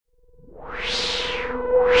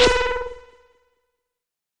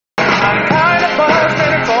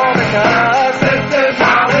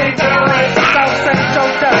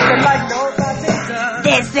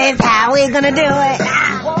gonna do it.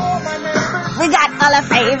 We got all the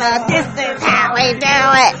favor. This is how we do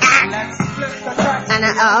it. On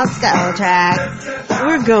an old school track.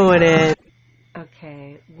 We're going in.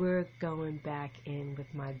 Okay, we're going back in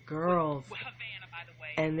with my girls.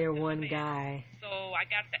 And their one guy, so I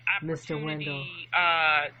got the Mr. Wendell,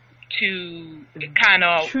 to kind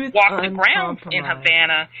of walk the grounds in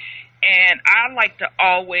Havana, and I like to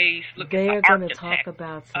always look at the going to talk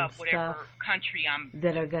about some stuff country I'm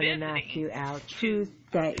that are going to knock you out. Truth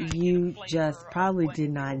that you just probably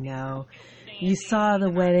did not know. You saw the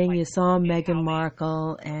wedding, you saw Meghan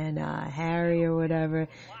Markle and Harry or whatever,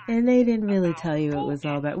 and they didn't really tell you it was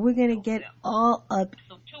all about. We're going to get all up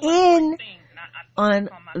in on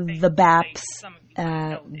the BAPs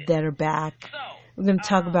that are back. We're going to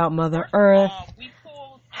talk about Mother Earth,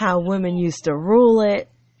 how women used to rule it.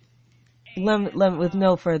 With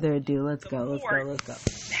no further ado, let's go.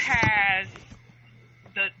 Has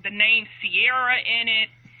the name Sierra in it.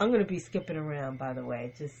 I'm going to be skipping around, by the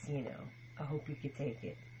way, just, I hope you can take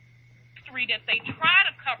it. That they try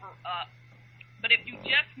to cover up, but if you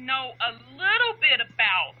just know a little bit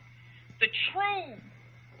about the true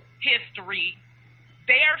history,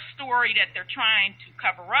 their story that they're trying to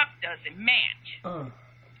cover up doesn't match.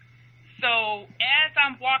 So as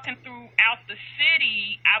I'm walking throughout the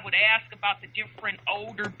city, I would ask about the different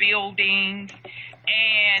older buildings,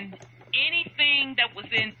 and anything that was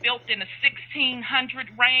built in the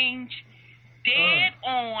 1600 range, dead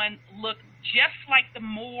on, looked just like the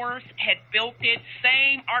Moors had built it,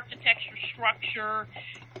 same architecture structure.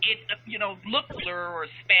 It, looked or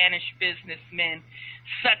Spanish businessmen,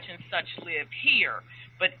 such and such lived here.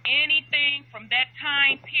 But anything from that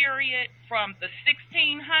time period, from the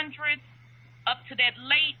 1600s up to that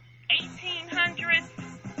late 1800s,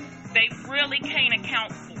 they really can't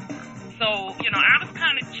account for. So, I was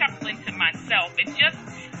kind of chuckling to myself. And just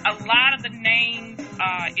a lot of the names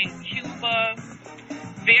in Cuba,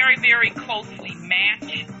 very, very closely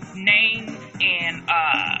match names in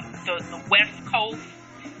the West Coast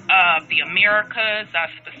of the Americas,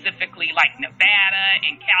 specifically like Nevada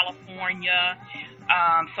and California.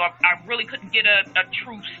 So I really couldn't get a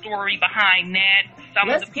true story behind that.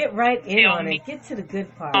 Let's get right in on it. Get to the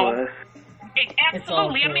good part.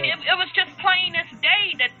 Absolutely. I mean, it was just plain as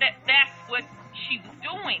day that's what she was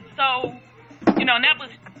doing. So,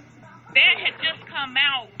 that had just come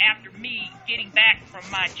out after me getting back from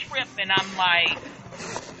my trip, and I'm like,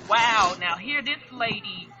 wow, now here this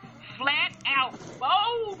lady flat out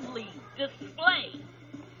boldly display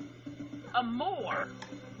a Moor,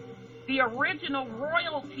 the original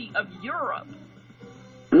royalty of Europe.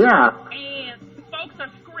 Yeah. And folks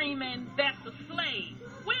are screaming, that's a slave.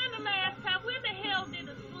 When the last time, when the hell did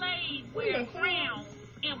a slave wear a crown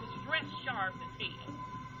and was dressed sharp as hell?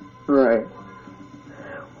 Right.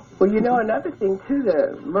 Well, another thing too,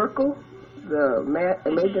 the Merkel,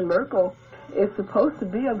 Meghan Merkel, is supposed to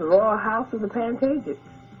be of the royal house of the Plantagenets.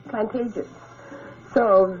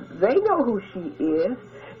 So they know who she is.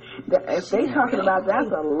 If they're talking about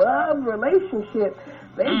that's a love relationship,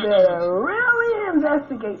 they better really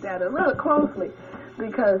investigate that a little closely,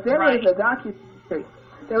 because there was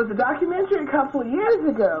a documentary a couple of years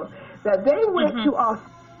ago that they went to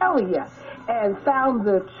Australia and found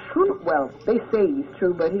the true. Well, they say he's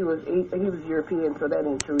true, but he was European, so that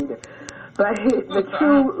ain't true either. But the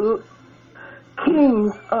true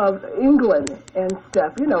kings of England and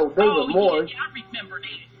stuff, they were Moors. Yeah, I remember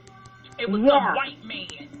that. It was a white man.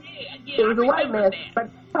 Yeah, it was a white man, but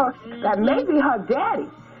that may be her daddy.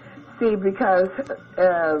 See, because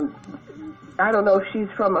I don't know if she's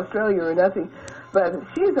from Australia or nothing, but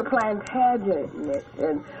she's a Plantagenet,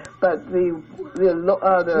 but the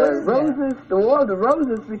roses, the War of the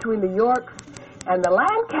Roses between the Yorks and the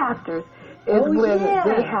Lancasters is when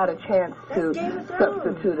they had a chance to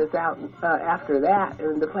substitute us out after that,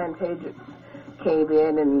 and the Plantagenets came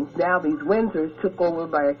in, and now these Windsors took over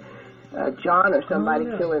by John or somebody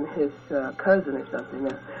killing his cousin or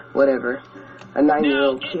something, whatever, a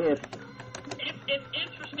 9-year-old kid. It's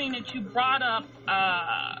interesting that you brought up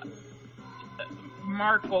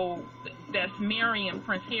Markle, that's marrying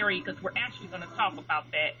Prince Harry, because we're actually going to talk about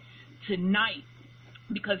that tonight,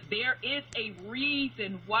 because there is a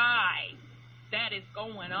reason why that is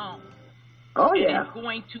going on. Oh, yeah. There's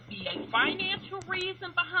going to be a financial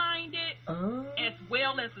reason behind it, as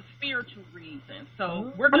well as a spiritual reason.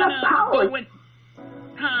 So we're going to go in.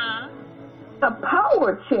 A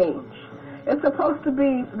power change. It's supposed to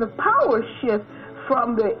be the power shift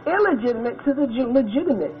from the illegitimate to the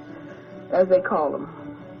legitimate, as they call them.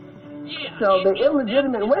 Yeah. So the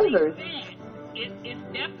illegitimate Windsors. It's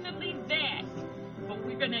definitely that. But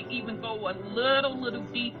we're going to even go a little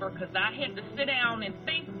deeper, because I had to sit down and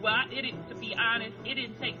think. Well, to be honest, it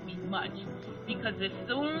didn't take me much, because as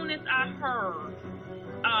soon as I heard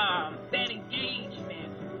that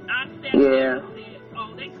engagement, I sat there and said,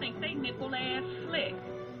 oh, they think they nickel ass slick.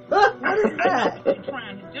 What is I know that? what you're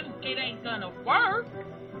trying to do. It ain't going to work.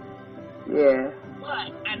 Yeah.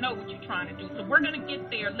 But I know what you're trying to do. So we're going to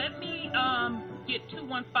get there. Let me get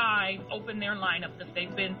 215, open their lineup, because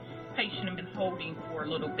they've been patient and been holding for a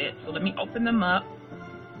little bit. So let me open them up.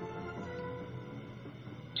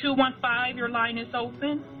 215, your line is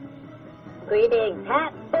open. Greetings.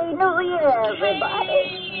 Happy New Year,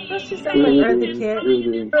 everybody. Don't you sound like Eartha Kitt?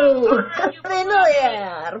 Happy New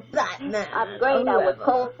Year, Black man. I'm great. I was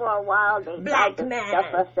cold for a while. They tried to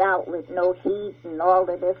stuff us out with no heat and all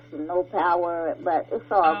of this and no power, but it's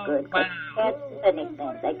all good. Wow. They can't do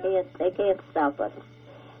anything. They can't stop us.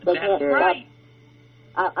 They That's can't right.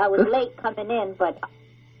 stop. I was late coming in, but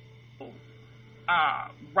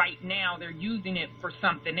right now they're using it for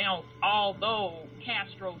something else, although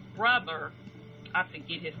Castro's brother, I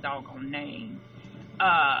forget his doggone name,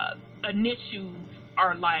 initials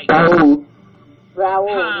are like Raul,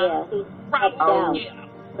 Raul, Raul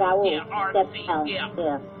RC,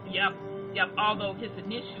 yeah. Yep. Although his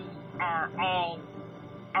initials are all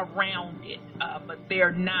around it, but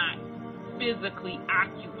they're not physically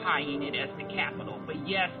occupying it as the capital. But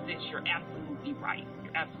yes, you're absolutely right.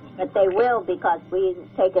 But they will, because we've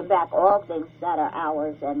taken back all things that are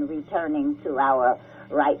ours and returning to our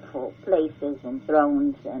rightful places and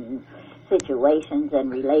thrones and situations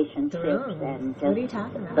and relationships and just what are you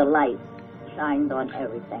talking about? The light shined on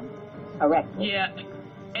everything. Correct. Yeah.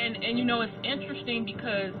 And you know, it's interesting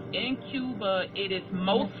because in Cuba it is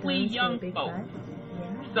mostly young folks.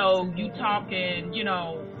 Yeah. So you talking, you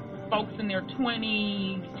know, folks in their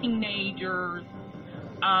 20s, teenagers,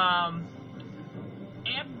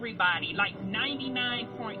 everybody, like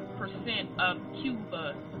 99% of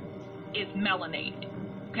Cuba is melanated.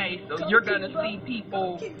 Okay, so you're going to see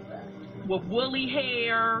people with woolly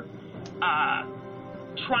hair,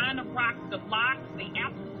 trying to rock the locks. They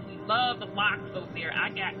absolutely love the locks over there. I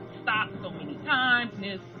got stopped so many times, and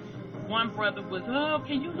this one brother was, oh,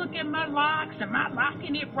 can you look at my locks? Am I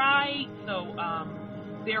locking it right? So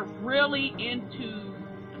they're really into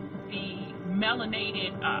the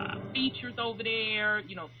melanated features over there,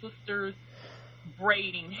 you know, sisters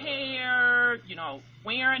braiding hair, you know,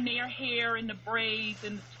 wearing their hair in the braids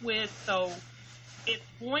and the twists. So it's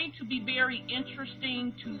going to be very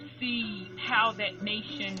interesting to see how that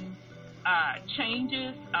nation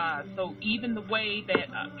changes. So even the way that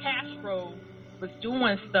Castro was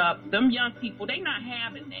doing stuff, them young people, they not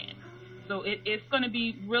having that. So it's going to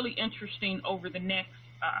be really interesting over the next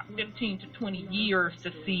 15 to 20 years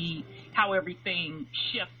to see how everything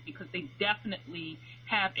shifts, because they definitely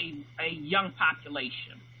have a young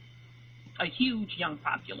population, a huge young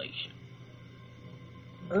population.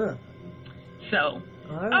 So, so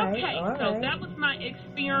that was my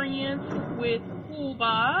experience with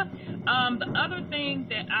Cuba. The other thing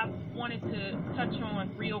that I wanted to touch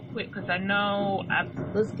on real quick, because I know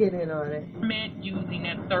let's get in on it. Meant using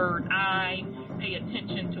that third eye, pay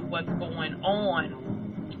attention to what's going on.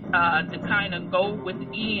 To kind of go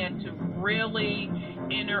within to really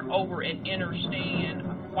enter over and understand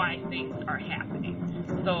why things are happening.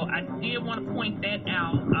 So I did want to point that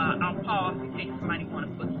out. I'll pause in case somebody want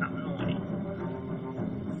to put something on it.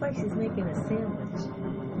 It's like she's making a sandwich.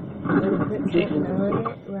 Want to put something on it?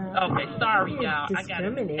 Right. Okay, sorry, y'all. I got a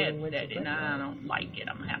headset and I don't like it.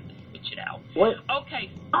 I'm going to have to switch it out. What?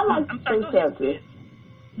 Okay. I like to say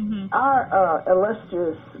something. Our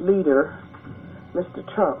illustrious leader, Mr.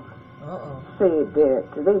 Trump, said that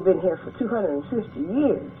they've been here for 250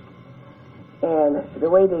 years, and the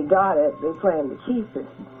way they got it, they plan to keep it.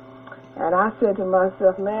 And I said to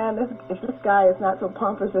myself, man, if this guy is not so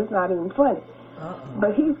pompous, it's not even funny.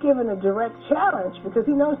 But he's given a direct challenge because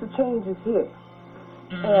he knows the change is here,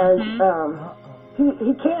 and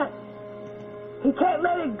he can't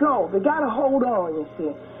let it go. They got to hold on, you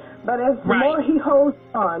see. But as the more he holds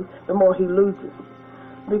on, the more he loses,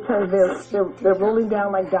 because they're rolling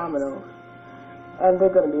down like dominoes, and there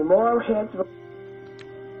are going to be more heads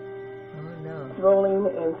rolling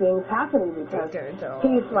and things happening because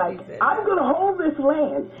he's like, I'm going to hold this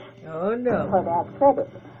land. For that credit,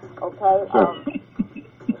 okay?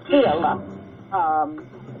 Sheila,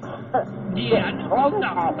 yeah, I know what you're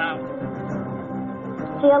talking about.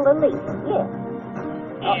 Sheila Lee, yeah.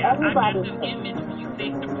 Yeah, everybody. I got the image when you say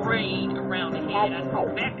the braid around the head. I know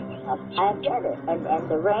exactly what I get it, and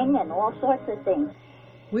the ring and all sorts of things.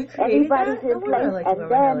 We created Everybody's that? in place, and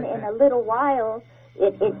then in a little while,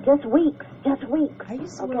 It just weeks. I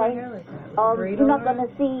used to wear my hair like that. You're not going to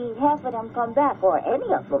see half of them come back, or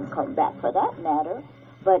any of them come back for that matter.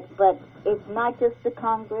 But it's not just the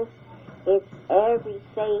Congress. It's every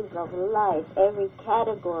phase of life, every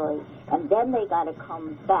category, and then they got to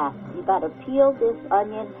come back. You got to peel this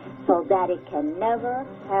onion so that it can never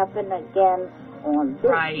happen again on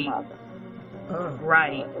this mother.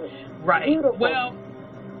 Right. Beautiful. Well,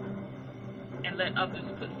 and let others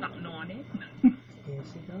put something on it. Here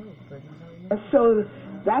she goes. So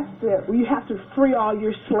that's you have to free all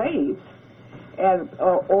your slaves, and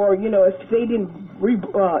or if they didn't,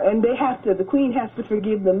 and they have to. The Queen has to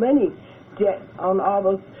forgive the money debt on all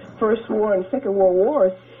those First War and Second World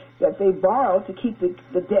Wars that they borrowed to keep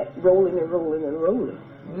the debt rolling and rolling and rolling.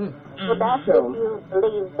 So that's if you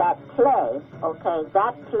believe that play, okay?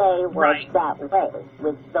 That play was that way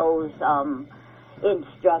with those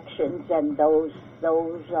instructions and those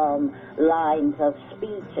lines of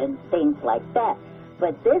speech and things like that.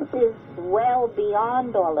 But this is well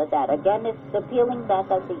beyond all of that. Again, it's the peeling back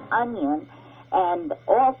of the onion, and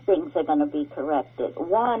all things are going to be corrected.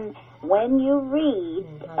 One, when you read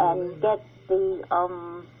and get the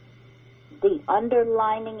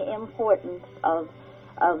underlining importance of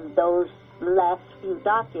those last few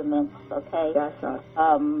documents, okay? That's right.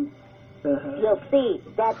 You'll see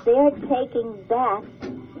that they're taking back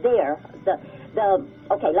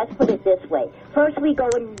okay, let's put it this way. First, we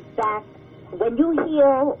going back. When you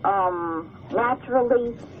heal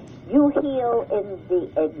naturally, you heal in the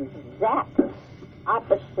exact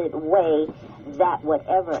opposite way that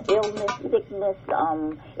whatever illness, sickness,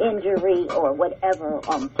 injury, or whatever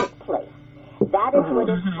took place. That is what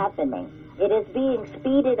is happening. It is being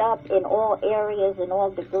speeded up in all areas, in all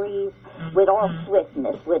degrees, with all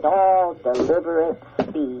swiftness, with all deliberate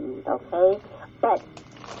speed, okay? But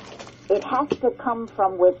it has to come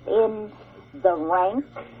from within the ranks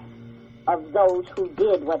of those who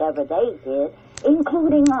did whatever they did,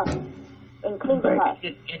 including us.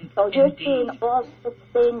 So you're seeing all this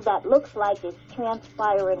thing that looks like it's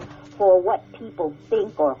transpiring for what people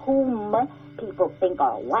think or whom people think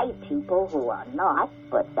are white people who are not,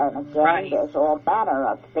 but then again, there's all manner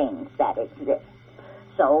of things that exist.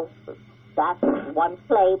 So that's one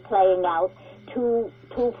play playing out to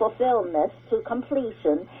fulfillment, to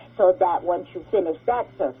completion, so that once you finish that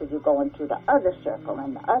circle, you go into the other circle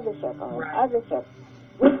and the other circle and the other circle.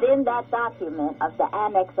 Within that document of the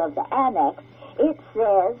annex, it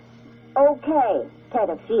says, okay,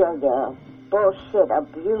 pedophilia, bullshit,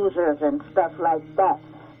 abusers and stuff like that.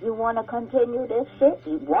 You want to continue this shit?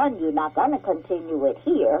 One, you're not going to continue it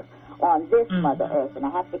here on this Mother Earth. And I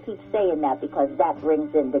have to keep saying that because that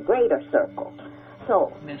brings in the greater circle.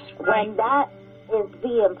 So when that is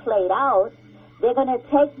being played out, they're going to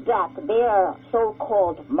take back their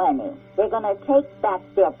so-called money. They're going to take back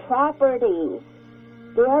their property,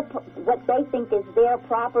 what they think is their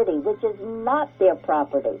property, which is not their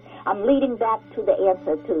property. I'm leading back to the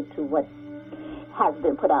answer to what has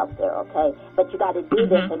been put out there, okay? But you got to do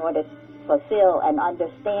this in order to fulfill and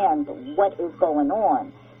understand what is going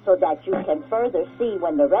on, so that you can further see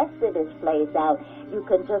when the rest of this plays out. You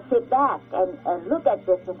can just sit back and look at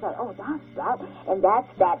this and say, oh, that's that, and that's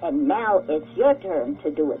that, and now it's your turn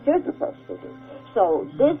to do what you're supposed to do. So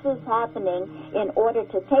this is happening in order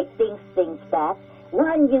to take these things back.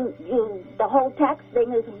 One, the whole tax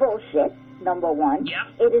thing is bullshit, number one. Yeah.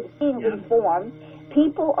 It is being reformed.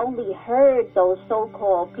 People only heard those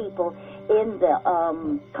so-called people in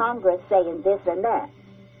the Congress saying this and that.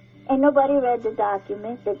 And nobody read the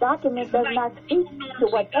document. The document does not speak to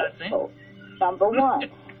what they told, number one.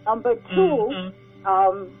 Number two,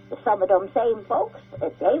 some of them same folks,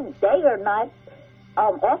 they are not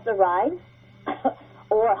authorized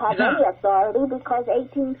or have any authority, because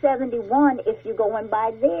 1871, if you're going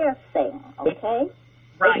by their thing, okay?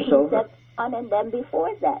 Right. 1871 and then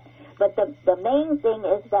before that. But the main thing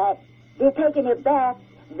is that they're taking it back,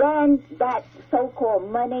 then that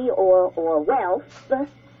so-called money or wealth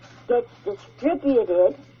gets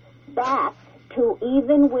distributed back to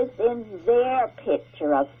even within their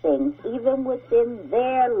picture of things, even within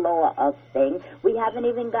their law of things. We haven't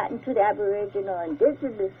even gotten to the Aboriginal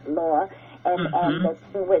Indigenous law and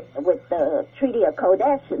with the Treaty of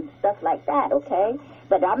Kodesh and stuff like that, okay?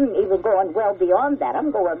 But I'm even going well beyond that.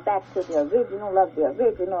 I'm going back to the original of the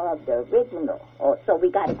original of the original. So we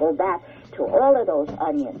got to go back to all of those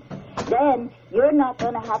onions. Then you're not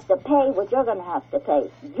going to have to pay what you're going to have to pay.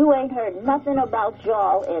 You ain't heard nothing about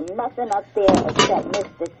y'all and nothing up there except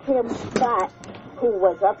Mr. Tim Scott, who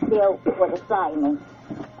was up there with assignments.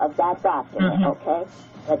 of that document, okay?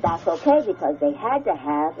 But that's okay because they had to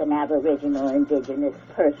have an Aboriginal indigenous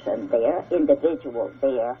person there, individual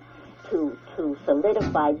there, to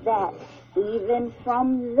solidify that even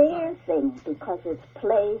from their thing, because it's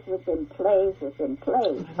plays within plays within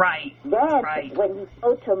plays. Right. Then when you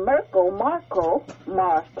go to Markel,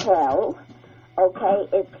 okay,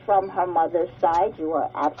 it's from her mother's side. You are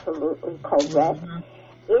absolutely correct.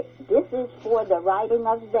 This is for the writing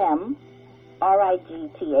of them,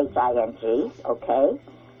 Rigthiing, okay,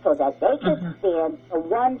 so that they could stand the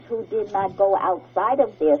ones who did not go outside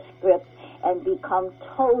of their script and become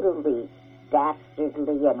totally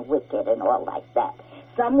dastardly and wicked and all like that.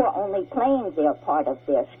 Some were only playing their part of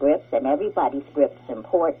their script, and everybody's script's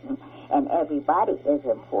important, and everybody is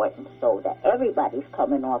important, so that everybody's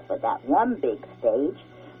coming off of that one big stage.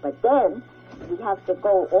 But then we have to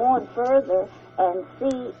go on further and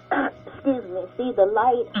see, see the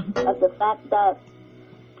light of the fact that,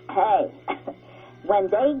 hey, when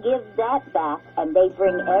they give that back and they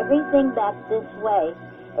bring everything back this way,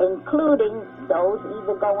 including those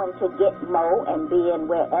either going to Gitmo and being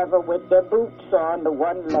wherever with their boots on the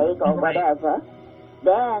one leg or whatever,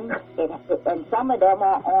 then, and some of them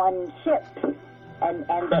are on ships. And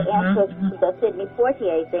the answer to the Sidney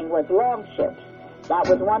Poitier thing was long ships. That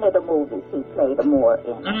was one of the movies he played more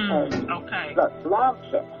in. Okay. Look, long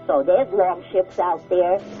ships. So there's long ships out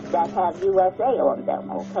there that have USA on them,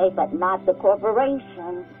 okay, but not the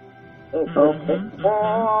corporation. It's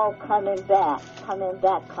all coming back.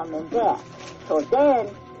 So then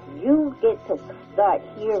you get to start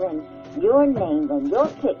hearing your name and your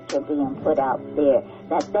picture being put out there,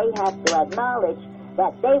 that they have to acknowledge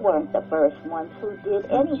that they weren't the first ones who did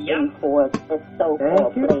anything for this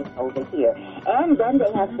so-called place over here. And then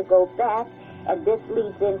they have to go back, and this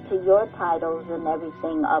leads into your titles and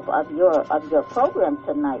everything of your program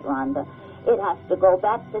tonight, Rhonda. It has to go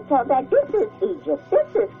back to tell that this is Egypt, this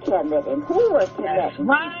is Kemet, and who was Kemet?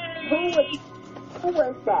 Who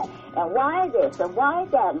was that? And why this and why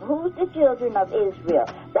that? And who's the children of Israel?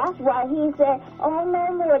 That's why he said, oh,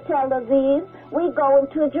 no more Tel Aviv. We going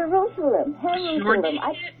to Jerusalem.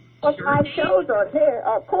 My shows on there,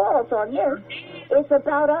 calls on this, it's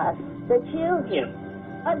about us, the children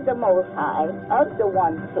of the Most High, of the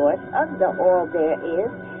one source, of the all there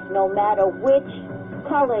is, no matter which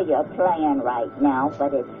color you're playing right now,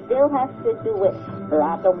 but it still has to do with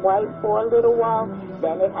black and white for a little while.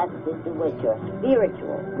 Then it has to do with your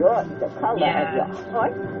spiritual, the color of your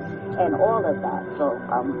heart, and all of that. So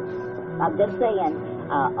I'm just saying,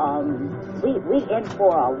 we in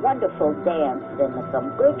for a wonderful dance and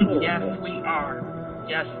some good music. Yes, we are.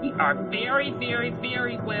 Yes, we are. Very, very,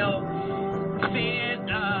 very well said.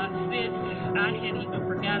 Sis, I had even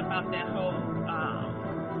forgot about that whole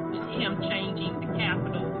him changing the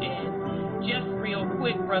capital. And just real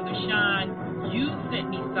quick, Brother Sean, you sent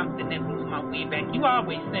me something that blew my way back. You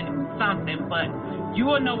always send me something, but you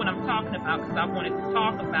will know what I'm talking about because I wanted to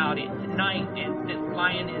talk about it tonight, and this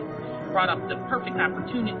Lioness brought up the perfect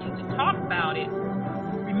opportunity to talk about it.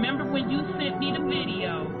 Remember when you sent me the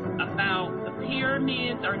video about the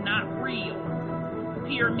pyramids are not real, the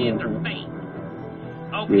pyramids are fake?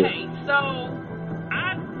 Okay, so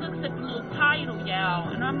I looked at the little title, y'all,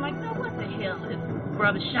 and I'm like, no, what the hell is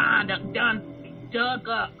Brother Sean done dug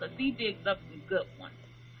up? Because he digs up some good ones.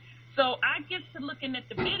 So I get to looking at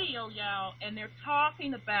the video, y'all, and they're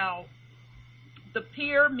talking about the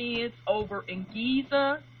pyramids over in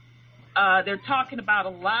Giza. They're talking about a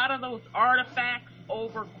lot of those artifacts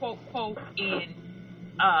over, quote, quote, in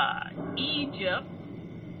Egypt.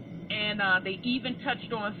 And they even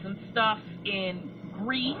touched on some stuff in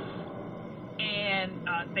Greece. And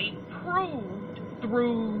they proved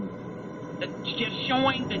through just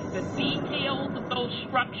showing the details of those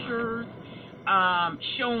structures,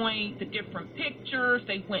 showing the different pictures.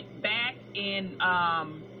 They went back in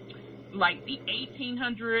like the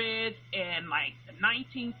 1800s and like the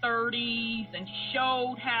 1930s and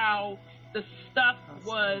showed how the stuff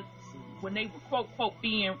was, when they were quote quote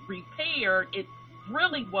being repaired, it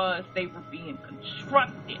really was they were being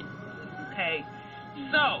constructed. Okay,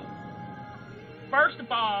 so first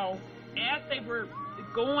of all, as they were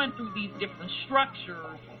going through these different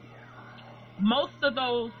structures, most of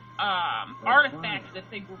those artifacts that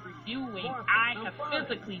they were reviewing, I have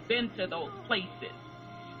physically been to those places.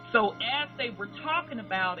 So as they were talking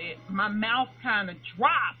about it, my mouth kind of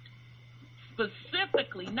dropped,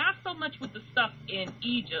 specifically, not so much with the stuff in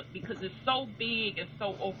Egypt, because it's so big and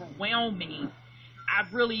so overwhelming. I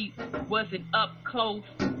really wasn't up close,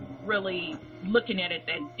 really looking at it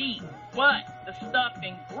that deep. But the stuff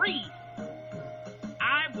in Greece,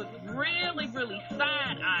 I was really, really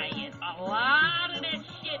side-eyeing a lot of that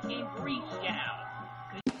shit in Greece, y'all.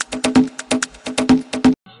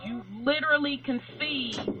 You literally can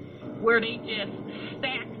see where they just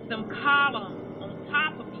stacked them columns on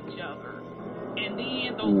top of each other. And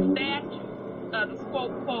then those statues of the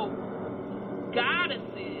quote-quote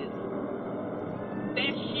goddesses,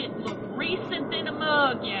 that shit looked recent in the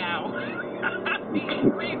mug, y'all. I mean,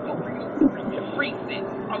 real recent.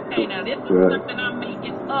 Okay, now this is something I'm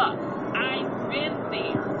making up. I've been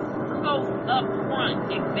there, close up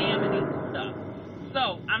front, examining stuff.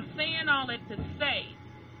 So, I'm saying all that to say,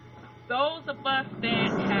 those of us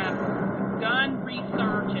that have done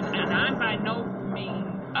research, and I'm by no means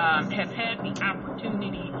have had the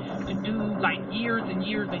opportunity to do like years and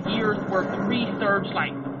years and years worth of research,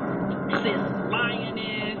 like Sis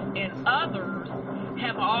Lioness and others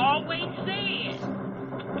have always said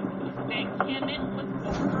that Kemet was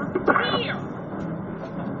over here.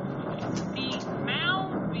 The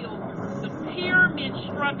mound builders, the pyramid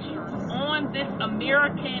structures on this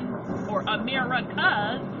American or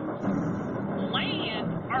America's land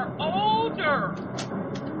are older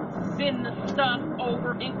than the stuff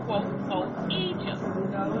over in quote-unquote Egypt.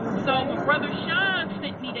 So when Brother Sean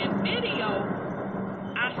sent me that video,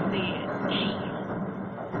 I said,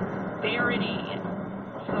 damn, there it is.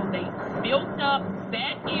 So they built up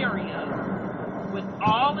that area with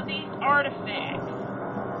all of these artifacts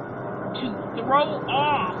to throw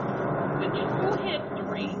off the true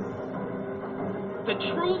history, the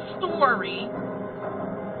true story,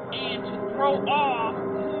 and to throw off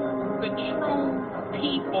who the true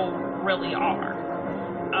people really are.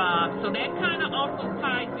 So that kind of also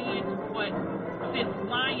ties into what Sis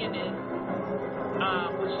Lioness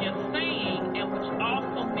was just saying, and which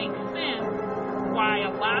also makes sense why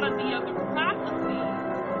a lot of the other prophecies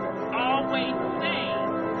always say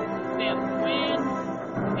that when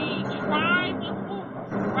the tribe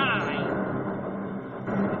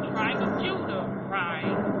of Judah rise,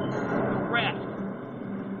 the rest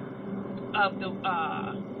of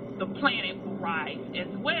the planet will rise as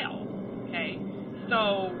well. Okay,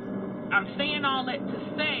 so I'm saying all that to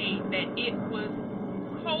say that it was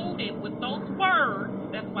coded with those words.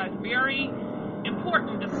 That's why it's very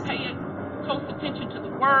important to pay close attention to the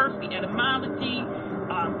words, the etymology,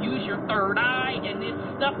 use your third eye, and this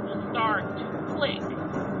stuff will start to click.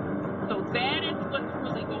 So that is what's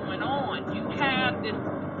really going on. You have this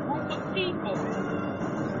group of people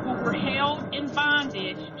who were held in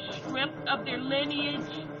bondage, stripped of their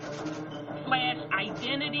lineage /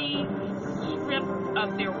 identity, stripped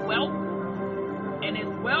of their wealth, and as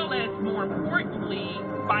well as, more importantly,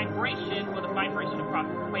 vibration, or the vibration across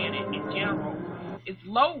the planet in general, is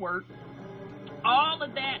lowered. All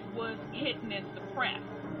of that was hidden and suppressed.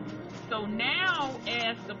 So now,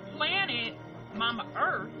 as the planet, Mama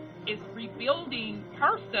Earth, is rebuilding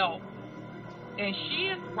herself, and she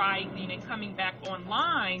is rising and coming back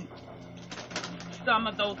online, some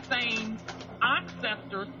of those same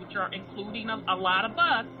ancestors, which are including a lot of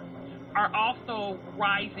us, are also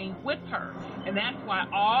rising with her. And that's why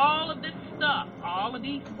all of this stuff, all of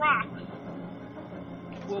these rocks,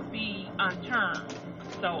 will be unturned.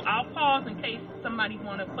 So I'll pause in case somebody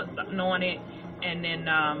want to put something on it, and then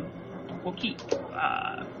we'll keep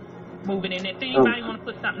moving. And if anybody want to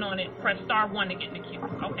put something on it, press *1 to get in the queue.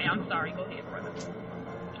 Okay, I'm sorry. Go ahead, brother.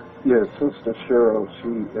 Yes, Sister Cheryl, she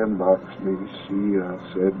inboxed me. She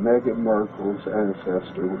said Meghan Markle's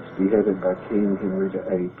ancestor was beheaded by King Henry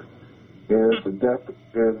VIII. There's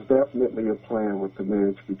definitely a plan with the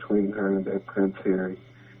marriage between her and that Prince Harry.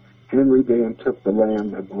 Henry then took the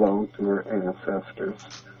land that belonged to her ancestors.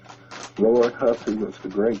 Lord Hussey was the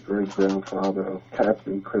great-great-grandfather of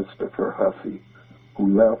Captain Christopher Hussey, who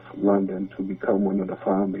left London to become one of the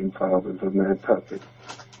founding fathers of Nantucket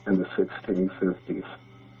in the 1650s.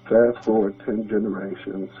 Fast forward 10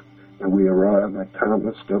 generations, and we arrive at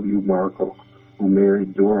Thomas W. Markle, who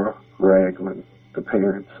married Dora Ragland, the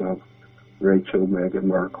parents of Rachel Meghan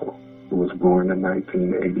Markle, who was born in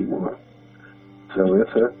 1981. So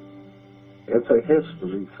it's a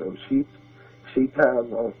history. So she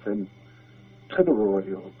ties us in to the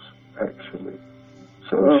royals, actually.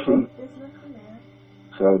 So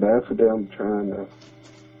so that's them trying to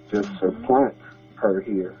just supplant her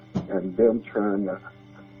here, and them trying to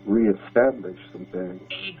reestablish some things.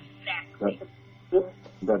 Exactly.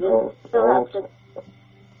 But also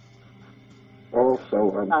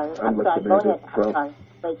I'm looking at it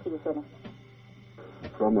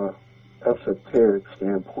from a esoteric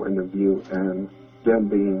standpoint of view, and them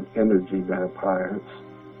being energy vampires.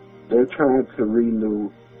 They're trying to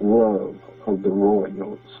renew love of the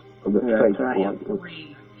royals, of the fake royals.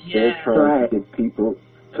 They're trying to get people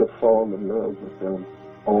to fall in love with them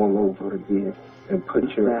all over again and put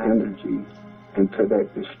your energy into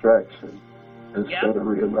that distraction instead of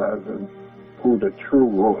realizing who the true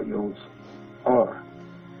royals are.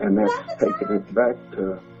 And that's taking it back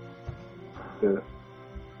to the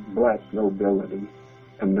black nobility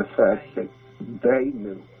and the fact that they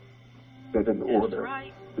knew that in order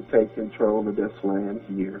to take control of this land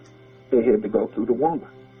here, they had to go through the woman.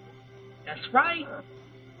 That's right.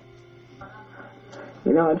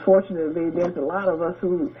 You know, unfortunately, there's a lot of us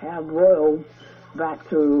who have royals back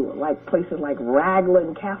to like places like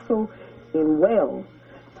Raglan Castle in Wales.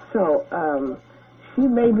 So she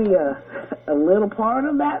may be a little part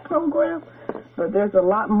of that program, but there's a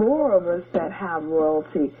lot more of us that have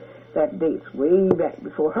royalty that dates way back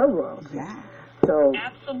before her royalty. Yeah. So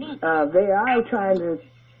absolutely, they are trying to,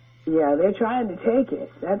 they're trying to take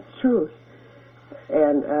it. That's true,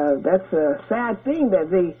 and that's a sad thing that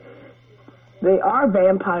they are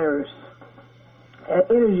vampires,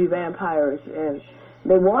 energy vampires, and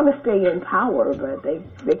they want to stay in power, but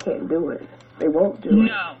they can't do it. They won't do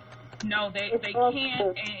it. No, they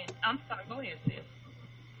can't. And I'm sorry. Go ahead, sis.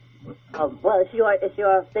 Well, it's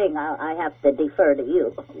your thing. I have to defer to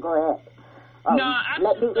you. Go ahead.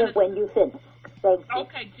 Let me in when you finish. Thank you.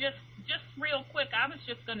 Okay, just real quick. I was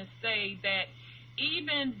just going to say that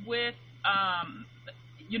even with, I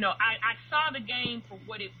saw the game for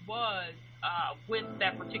what it was with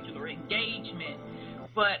that particular engagement,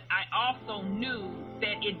 but I also knew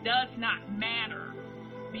that it does not matter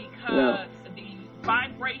because the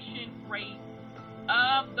vibration rate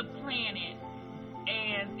of the planet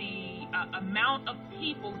and the amount of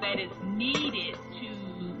people that is needed to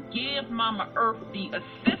give Mama Earth the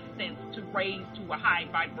assistance to raise to a high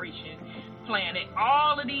vibration planet,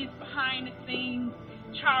 all of these behind the scenes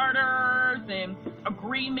charters and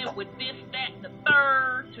agreement with this, that, and the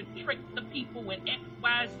third to trick the people with X,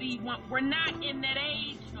 Y, Z. We're not in that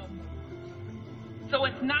age no more. So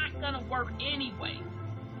it's not going to work anyway.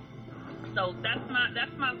 So that's my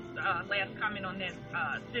last comment on that.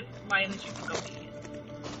 Sis Lioness, you can go ahead.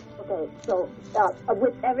 Okay, so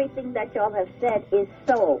with everything that y'all have said is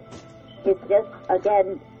so. It's just,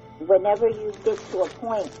 again, whenever you get to a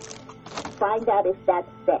point, find out if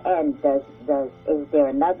that's the end. Is there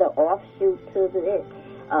another offshoot to this?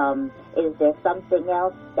 Is there something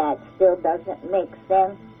else that still doesn't make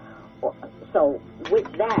sense? So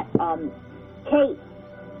with that,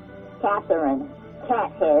 Catherine,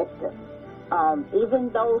 Cathead, even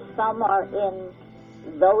though some are in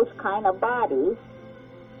those kind of bodies,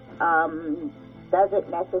 doesn't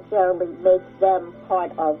necessarily make them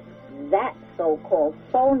part of that so-called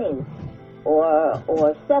phony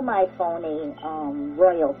or semi-phony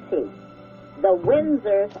royalty. The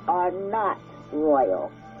Windsors are not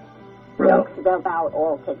royal. Mix them out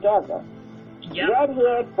altogether. Yep.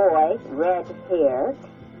 Red-haired boy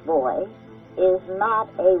is not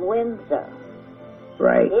a Windsor.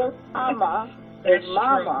 Right. His mama is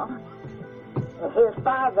Mama. His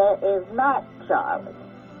father is not Charlie.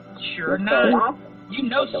 Sure not. You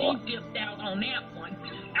know she dipped out on that one.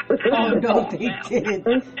 Oh, no, they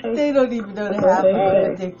didn't. They don't even know the half of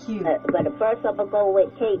it. They're cute. But first I'm going to go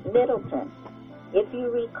with Kate Middleton. If you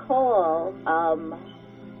recall,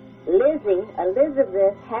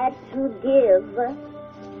 Elizabeth had to give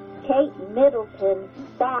Kate Middleton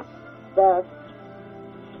back the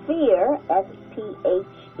sphere,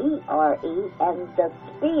 S-P-H-E-R-E, and the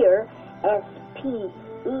spear,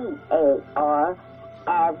 S-P-E-A-R,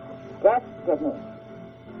 as destiny.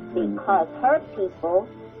 Because her people,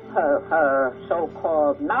 her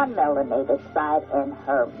so-called non-melanated side and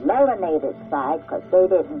her melanated side, because they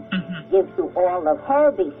didn't give to all of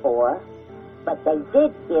her before, but they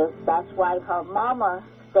did give. That's why her mama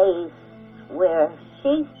stays where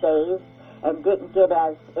she stays and didn't get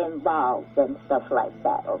as involved and stuff like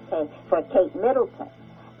that, okay, for Kate Middleton.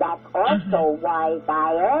 That's also why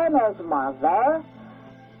Diana's mother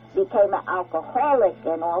became an alcoholic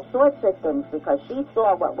and all sorts of things, because she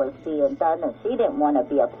saw what was being done and she didn't want to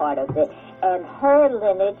be a part of it. And her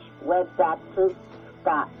lineage went back to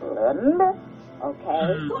Scotland,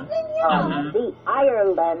 okay? The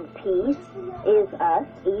Ireland piece is us,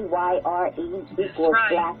 E-Y-R-E equals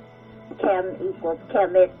black, chem equals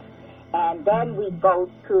chemist, and then we go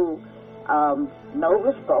to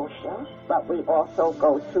Nova Scotia, but we also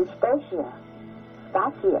go to Scotia,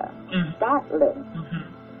 Scotland,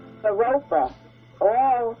 Europa,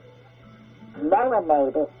 all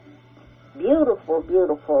melanated, beautiful,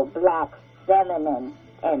 beautiful black feminine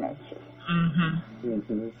energy.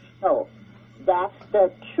 So that's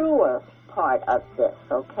the truer part of this,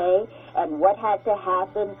 okay? And what had to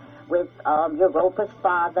happen with Europa's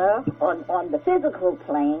father on the physical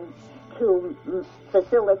plane to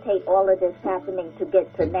facilitate all of this happening to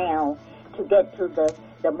get to now, to get to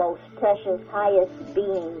the most precious, highest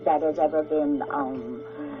being that has ever been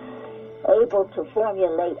able to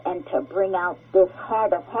formulate and to bring out this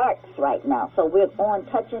heart of hearts right now. So we're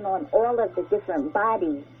touching on all of the different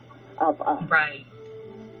bodies of us. Right.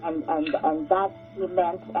 And that's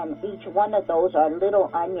immense, and each one of those are little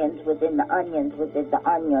onions within the onions within the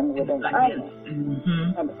onion within the onion.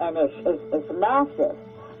 Mm-hmm. And it's massive.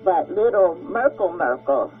 But little Merkel,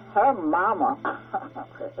 her mama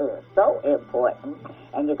is so important,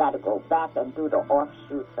 and you got to go back and do the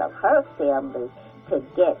offshoots of her family to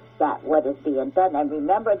get that what is being done. And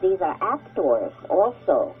remember, these are actors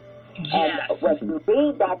also. Yes. And when you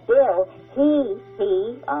read that bill, he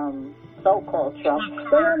so-called Trump,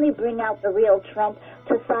 they only bring out the real Trump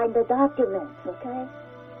to sign the documents, okay?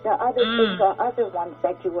 The other things are other ones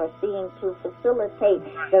that you are seeing to facilitate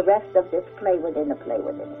the rest of this play within the play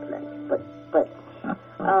within the play. But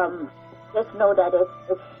just know that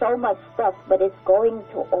it's so much stuff, but it's going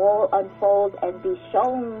to all unfold and be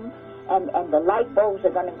shown, and the light bulbs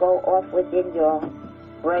are going to go off within your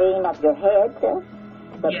brain of your head,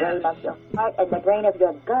 the brain of your heart, and the brain of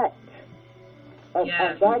your gut. And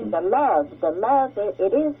then the love,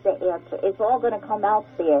 it is the answer. It's all going to come out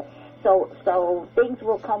there. So things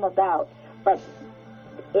will come about. But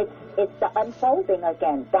it's the unfolding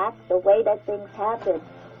again. That's the way that things happen.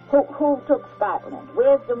 Who took Scotland?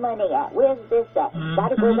 Where's the money at? Where's this at? Got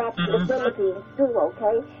to go back to the Philippines too,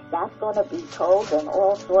 okay? That's going to be told, and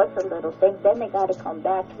all sorts of little things. Then they got to come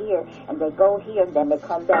back here, and they go here, and then they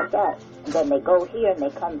come back out. And then they go here, and they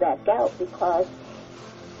come back out, because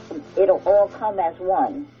it'll all come as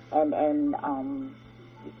one. And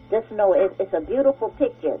just know it's a beautiful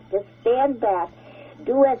picture. Just stand back.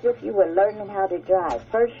 Do as if you were learning how to drive.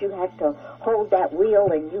 First, you had to hold that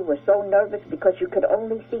wheel, and you were so nervous because you could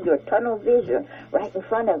only see your tunnel vision right in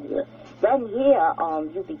front of you. Then here,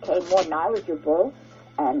 you became more knowledgeable,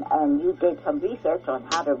 and you did some research on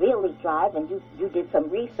how to really drive, and you did some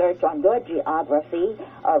research on your geography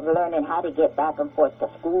of learning how to get back and forth to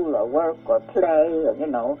school or work or play, or, you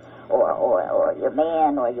know, or your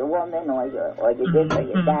man or your woman or your this or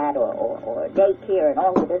your dad or daycare and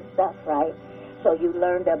all of this stuff, right? So you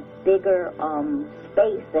learned a bigger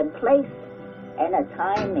space and place and a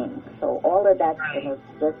timing. So all of that's going to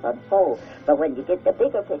just unfold. But when you get the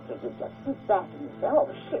bigger picture, you just sit back and you say, oh,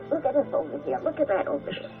 shit, look at this over here. Look at that over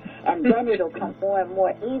there. And then it'll come more and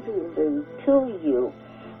more easily to you.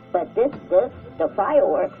 But the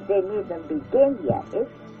fireworks didn't even begin yet. It's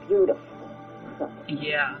beautiful. So.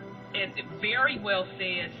 Yeah. And very well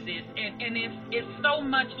said, sis. And it's so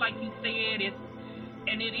much like you said.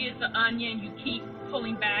 And it is an onion. You keep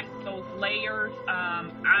pulling back those layers.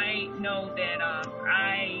 I know that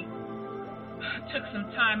I took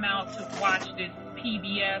some time out to watch this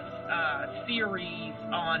PBS series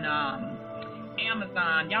on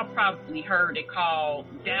Amazon. Y'all probably heard it, called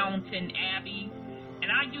Downton Abbey. And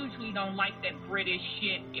I usually don't like that British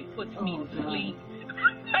shit. It puts me to sleep.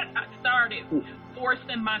 I started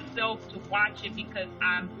forcing myself to watch it because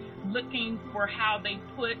I'm looking for how they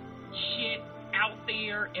put shit out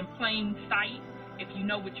there in plain sight, if you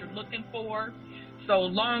know what you're looking for. So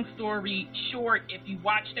long story short, if you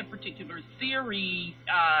watch that particular series,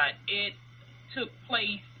 it took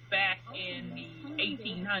place back in the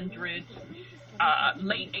 1800s,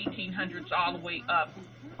 late 1800s, all the way up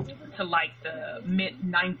to like the mid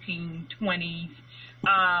 1920s.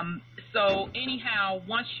 So anyhow,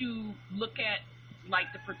 once you look at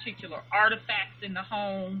like the particular artifacts in the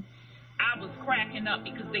home, I was cracking up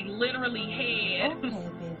because they literally had the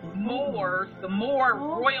more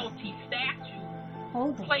royalty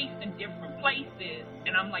statues placed in different places.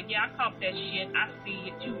 And I'm like, yeah, I caught that shit. I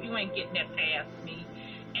see it. You ain't getting that past me.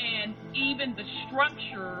 And even the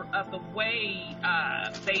structure of the way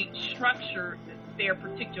they structure their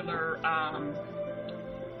particular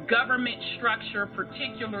government structure,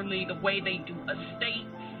 particularly the way they do estates.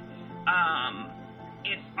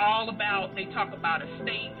 It's all about, they talk about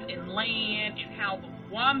estates and land and how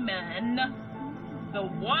the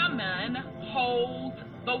woman holds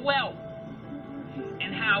the wealth,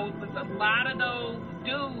 and how it was a lot of those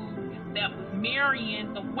dudes that was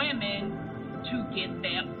marrying the women to get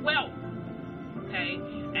that wealth, okay?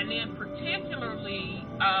 And then particularly,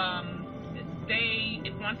 they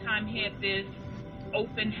at one time had this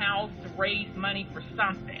open house to raise money for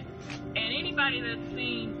something. And anybody that's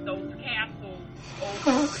seen those castles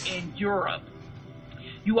over in Europe,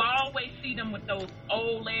 you always see them with those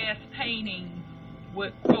old ass paintings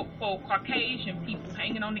with quote Caucasian people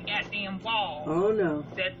hanging on the goddamn wall. Oh no.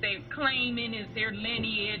 That they're claiming is their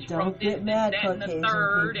lineage Don't from this, get mad, that, and the Caucasian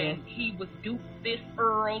third, people. and he was Duke this,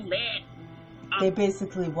 Earl that. They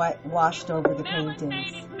basically washed over the paintings.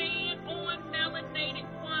 Melanated man on melanated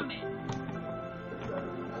woman.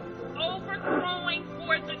 Overthrowing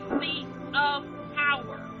for the seat of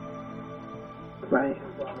power. Right.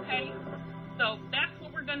 Okay? So that's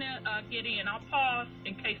what we're going to get in. I'll pause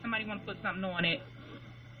in case somebody wants to put something on it.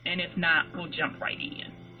 And if not, we'll jump right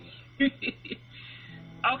in.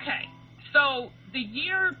 Okay. So the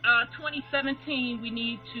year 2017, we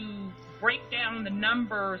need to break down the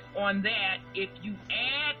numbers on that. If you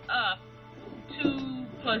add up 2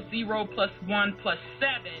 plus 0 plus 1 plus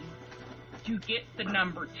 7, you get the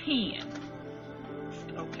number 10.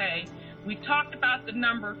 Okay? We talked about the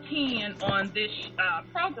number 10 on this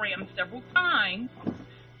program several times.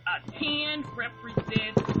 10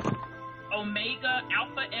 represents omega,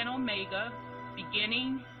 alpha and omega,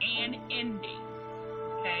 beginning and ending.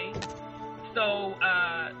 Okay? So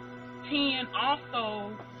 10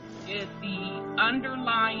 also is the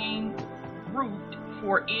underlying root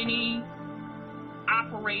for any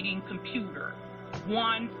operating computer.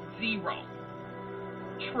 1, 0.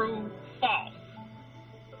 True, false.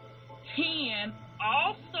 10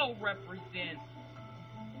 also represents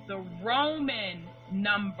the Roman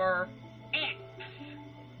number X.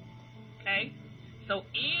 Okay? So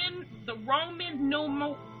in the Roman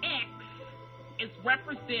numeral X is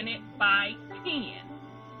represented by 10.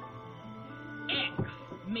 X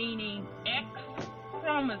meaning X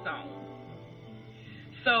chromosome.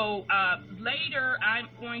 So later I'm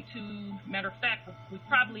going to, matter of fact, we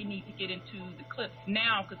probably need to get into the clips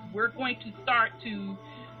now because we're going to start to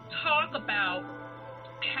talk about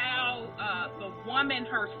how the woman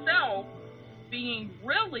herself being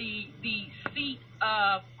really the seat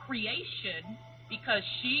of creation because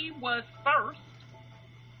she was first,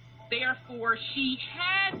 therefore she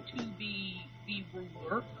had to be the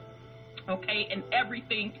ruler. Okay, and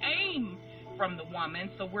everything came from the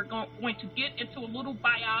woman. So we're going to get into a little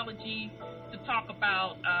biology to talk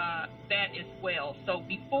about that as well. So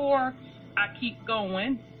before I keep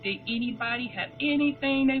going, did anybody have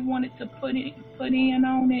anything they wanted to put in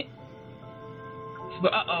on it?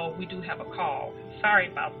 Uh-oh, we do have a call. Sorry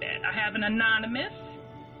about that. I have an anonymous.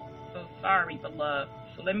 So sorry, beloved.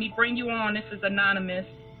 So let me bring you on. This is anonymous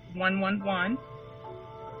 111.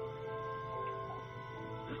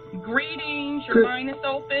 Greetings, your line is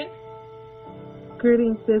open.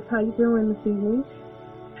 Greetings, sis. How you doing this evening?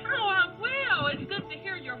 Oh, I'm well. It's good to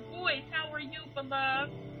hear your voice. How are you,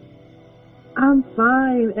 beloved? I'm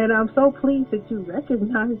fine, and I'm so pleased that you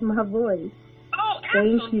recognize my voice. Oh,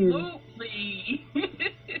 absolutely.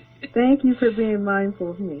 Thank you for being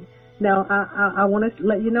mindful of me. Now, I want to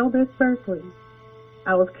let you know this firstly.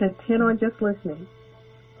 I was content on just listening.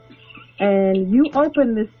 And you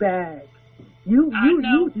opened this bag. You're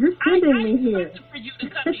sending me here. I expected for you to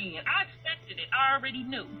come in. I expected it. I already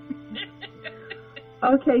knew.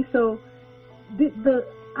 Okay, so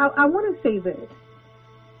I want to say this.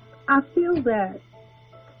 I feel that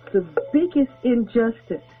the biggest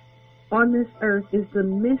injustice on this earth is the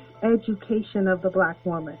miseducation of the black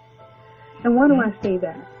woman. And why do I say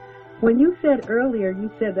that? When you said earlier,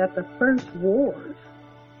 you said that the first wars,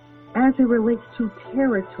 as it relates to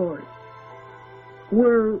territory,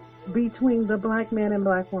 were between the black man and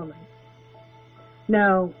black woman.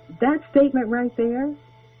 Now, that statement right there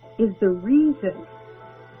is the reason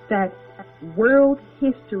that world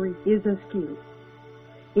history is askew.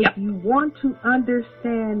 If you want to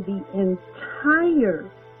understand the entire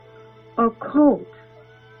occult,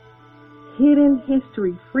 hidden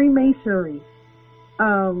history, Freemasonry,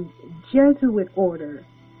 Jesuit order,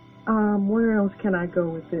 where else can I go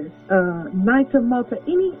with this? Knights of Malta,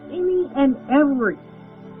 any and every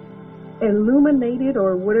illuminated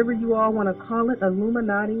or whatever you all want to call it,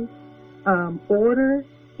 Illuminati order,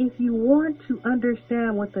 if you want to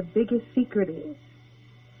understand what the biggest secret is,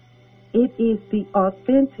 it is the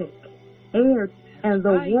authentic heir and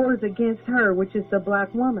the wars against her, which is the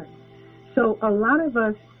black woman. So a lot of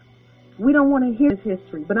us, we don't want to hear this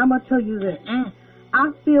history, but I'm going to tell you this.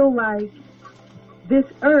 I feel like this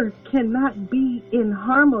earth cannot be in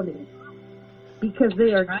harmony because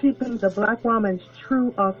they are keeping the black woman's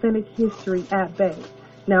true, authentic history at bay.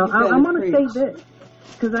 Now, I'm going to say this,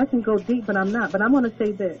 because I can go deep, but I'm not. But I'm going to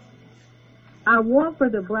say this. I want for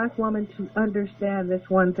the black woman to understand this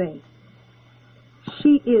one thing.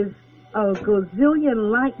 She is a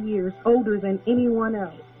gazillion light years older than anyone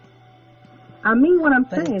else. I mean what I'm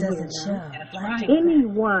saying here. That's right.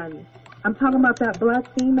 Anyone, I'm talking about that black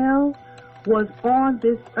female, was on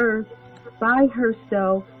this earth by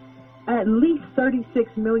herself at least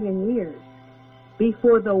 36 million years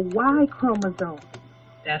before the Y chromosome.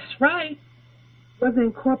 That's right. Was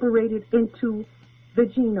incorporated into the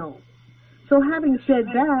genome. So having said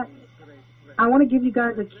that, I want to give you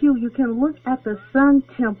guys a cue. You can look at the sun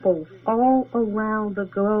temples all around the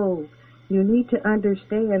globe. You need to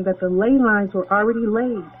understand that the ley lines were already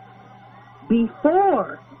laid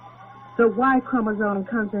before the Y chromosome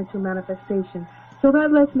comes into manifestation. So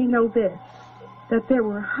that lets me know this, that there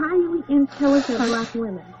were highly intelligent black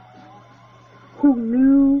women who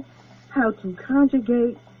knew how to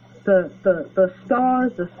conjugate the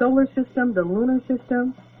stars, the solar system, the lunar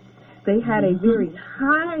system. They had a very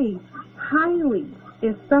highly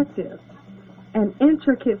effective and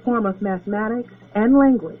intricate form of mathematics and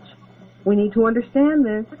language. We need to understand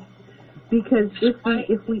this, because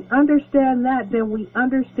if we understand that, then we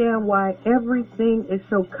understand why everything is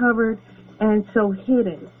so covered and so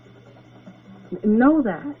hidden. Know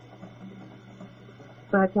that.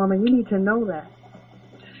 Black woman, you need to know that.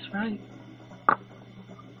 That's right.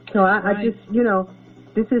 So I just,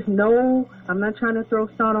 this is I'm not trying to throw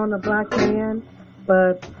salt on the black man,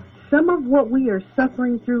 but some of what we are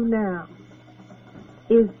suffering through now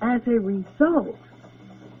is as a result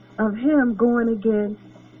of him going against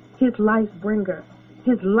his life bringer,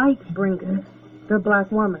 his light bringer, the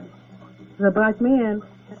black woman. The black man,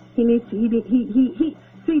 see,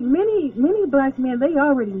 many black men, they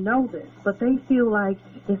already know this, but they feel like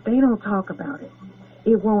if they don't talk about it,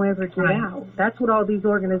 it won't ever get out. That's what all these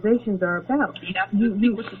organizations are about.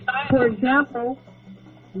 For example,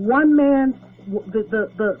 one man,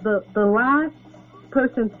 the last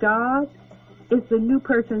person's God is the new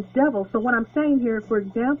person's devil. So what I'm saying here, for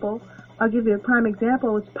example, I'll give you a prime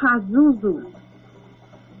example, is Pazuzu.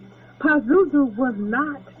 Pazuzu was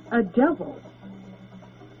not a devil.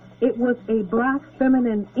 It was a black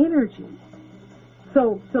feminine energy.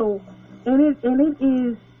 And it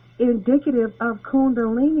is indicative of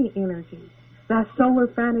Kundalini energy, that solar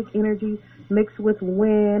phanic energy mixed with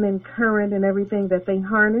wind and current and everything that they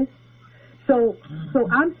harness. So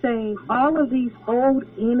I'm saying all of these old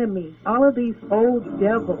enemies, all of these old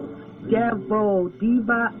devils, Devo,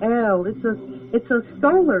 Diva El, it's a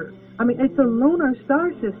solar, it's a lunar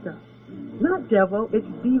star system. Not devil, it's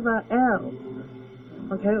Diva El.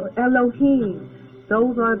 Okay, Elohim.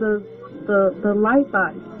 Those are the light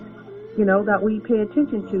bodies, that we pay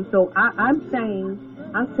attention to. So I'm saying,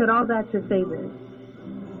 I said all that to say this.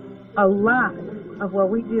 A lot of what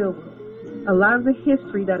we deal with, a lot of the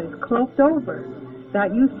history that is cloaked over,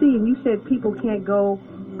 that you see, and you said people can't go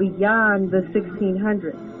beyond the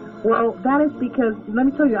 1600s. Well, that is because, let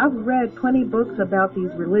me tell you, I've read plenty of books about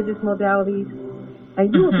these religious modalities,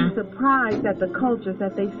 and you will be surprised at the cultures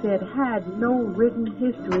that they said had no written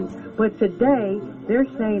history, but today they're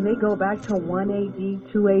saying they go back to 1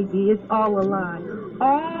 AD, 2 AD. It's all a lie.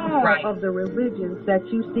 All of the religions that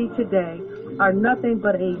you see today are nothing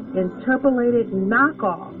but a interpolated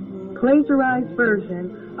knockoff, plagiarized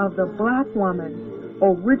version of the black woman's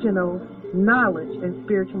original knowledge and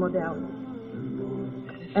spiritual modality.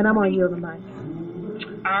 And I'm going to yield the mic.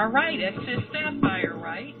 All right, that's Sis Sapphire,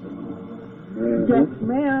 right? Yes,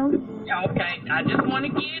 ma'am. Okay, I just want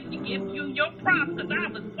to give you your props, because I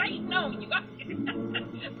was waiting on you.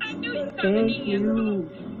 I knew you were coming in.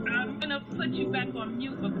 So I'm going to put you back on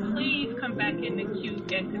mute, but please come back in the queue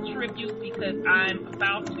and contribute, because I'm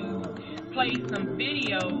about to play some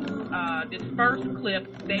videos. This first clip,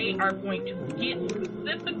 they are going to get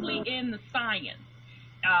specifically in the science.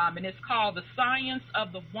 And it's called The Science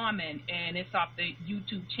of the Woman, and it's off the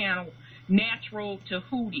YouTube channel Natural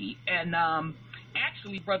Tahuti. And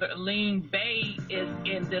actually, Brother Aline Bay is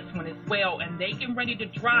in this one as well, and they get ready to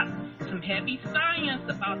drop some heavy science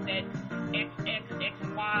about that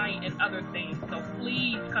XXXY and other things. So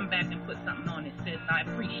please come back and put something on it, sis. I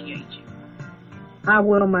appreciate you. I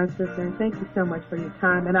will, my sister, and thank you so much for your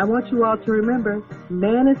time. And I want you all to remember,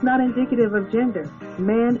 man is not indicative of gender.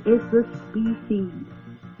 Man is the species.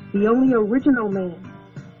 The only original man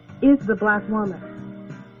is the black woman.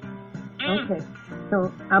 Okay,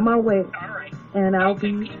 so I'm on my way. All right. And I'll be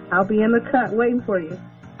in the cut waiting for you.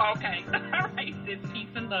 Okay. All right, sis. Peace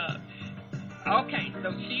and love. Okay, so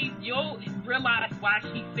you'll realize why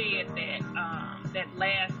she said that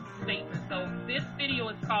last statement. So this video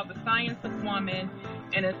is called The Science of Woman,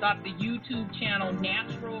 and it's off the YouTube channel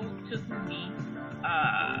Natural Tahuti.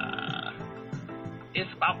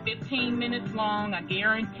 It's about 15 minutes long. I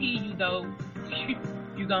guarantee you, though,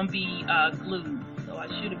 you're going to be glued. So I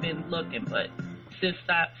should have been looking, but Sis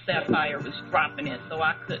Sapphire was dropping it, so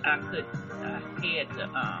I had to.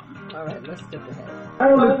 All right, let's skip ahead.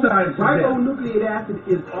 All the science. Ribonucleic acid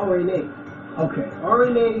is RNA. Okay,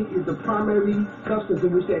 RNA is the primary substance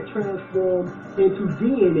in which that transforms into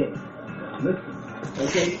DNA. Listen,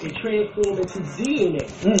 okay, it transforms into DNA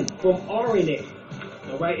from RNA.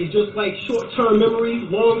 All right, it's just like short-term memory,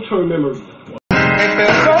 long-term memory. It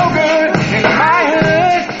feels so good in my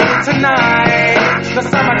head tonight. The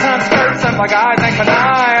summertime skirts and my guys ain't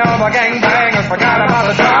benign. All my gangbangers forgot about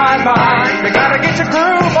the drive-by. You gotta get your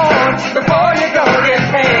groove on before you go get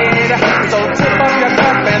paid. So tip up your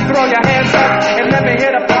cup and throw your hands up and let me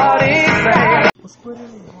hit a party.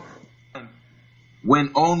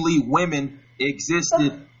 When only women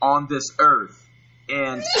existed on this earth.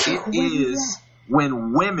 And it is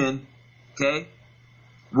when women, okay,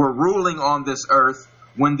 were ruling on this earth,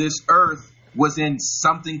 when this earth was in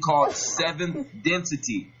something called seventh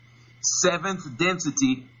density. Seventh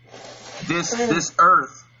density, this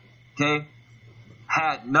earth, okay,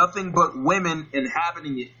 had nothing but women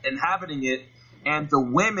inhabiting it, and the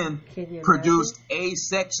women produced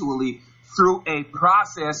asexually through a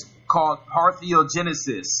process called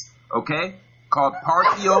parthenogenesis, okay? Called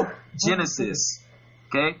parthenogenesis,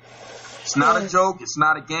 okay? It's not a joke, it's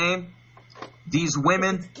not a game. These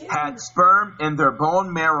women had sperm in their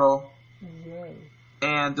bone marrow,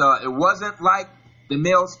 and it wasn't like the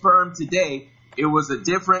male sperm today. It was a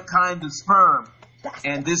different kind of sperm,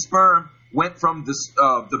 and this sperm went from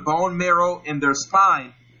the bone marrow in their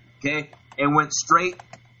spine, okay, and went straight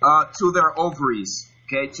to their ovaries,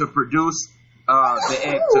 okay, to produce the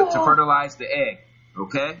egg, to fertilize the egg,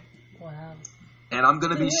 okay? Wow. And I'm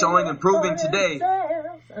going to be showing and proving today,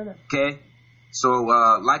 okay? So,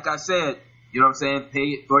 like I said, you know what I'm saying,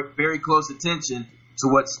 pay very close attention to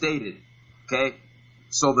what's stated, okay?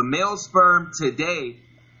 So the male sperm today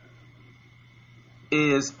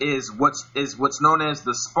is what's known as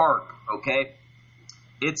the spark, okay?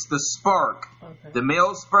 It's the spark. Okay. The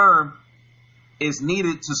male sperm is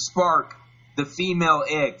needed to spark the female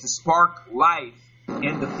egg, to spark life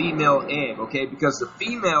in the female egg, okay? Because the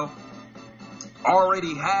female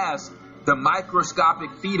already has the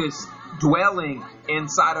microscopic fetus dwelling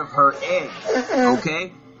inside of her egg,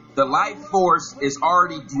 okay? The life force is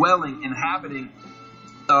already dwelling, inhabiting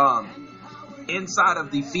inside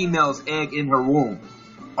of the female's egg in her womb.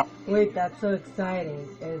 Wait, that's so exciting.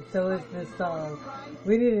 And so is this song.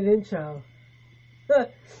 We need an intro.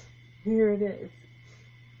 Here it is.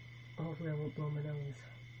 Hopefully I won't blow my nose.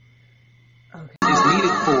 Okay. Is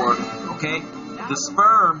needed for, okay? The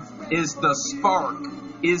sperm is the spark,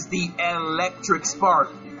 is the electric spark.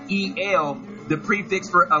 EL, the prefix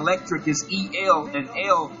for electric is EL, and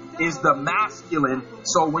L is the masculine.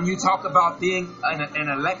 So when you talk about being an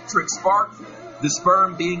electric spark, the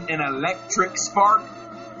sperm being an electric spark,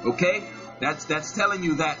 okay, that's telling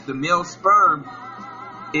you that the male sperm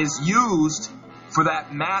is used for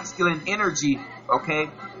that masculine energy, okay,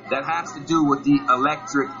 that has to do with the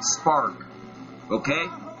electric spark, okay?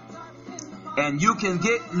 And you can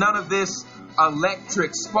get none of this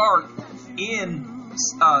electric spark in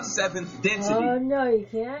seventh density. Oh, no, you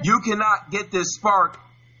can't. You cannot get this spark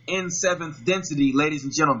in seventh density, ladies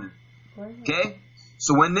and gentlemen. Okay?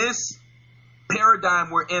 So when this paradigm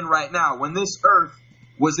we're in right now, when this earth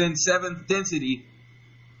was in seventh density,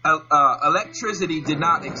 electricity did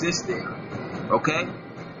not exist there. Okay?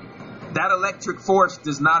 That electric force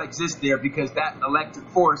does not exist there because that electric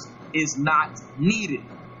force is not needed.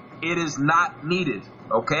 It is not needed.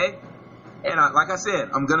 Okay? And like I said,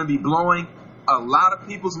 I'm going to be blowing a lot of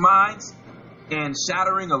people's minds and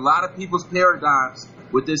shattering a lot of people's paradigms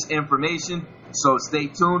with this information. So stay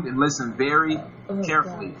tuned and listen very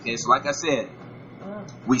carefully. Okay, so like I said,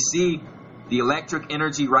 we see the electric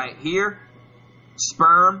energy right here.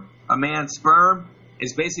 Sperm, a man's sperm,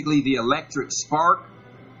 is basically the electric spark.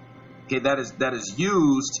 Okay, that is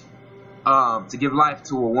used to give life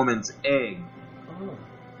to a woman's egg.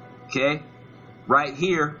 Okay, right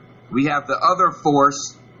here we have the other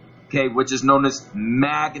force, okay, which is known as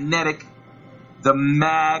magnetic, the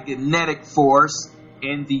magnetic force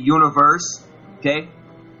in the universe. Okay.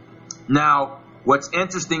 Now, what's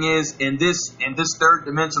interesting is in this third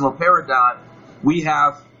dimensional paradigm, we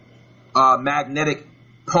have magnetic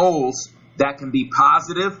poles that can be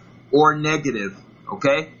positive or negative.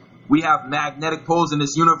 Okay. We have magnetic poles in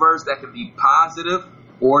this universe that can be positive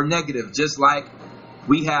or negative, just like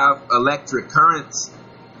we have electric currents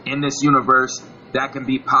in this universe that can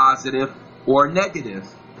be positive or negative.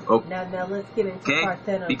 Okay. Now let's get into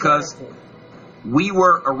parthenogenesis. Because we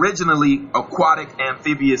were originally aquatic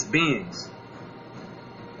amphibious beings.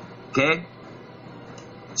 Okay?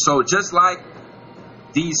 So just like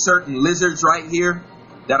these certain lizards right here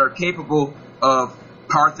that are capable of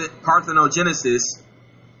parthenogenesis,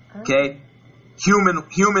 okay,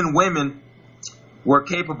 human women were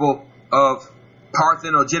capable of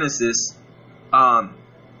parthenogenesis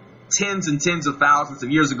tens and tens of thousands of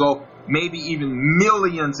years ago, maybe even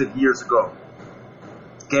millions of years ago.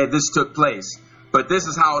 Okay, this took place. But this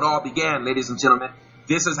is how it all began, ladies and gentlemen.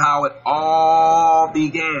 This is how it all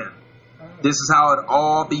began. This is how it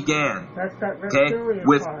all began. That's that Okay, reptilian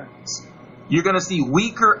with part. you're going to see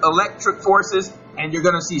weaker electric forces and you're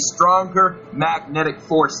going to see stronger magnetic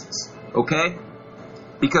forces. Okay,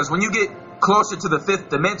 because when you get closer to the fifth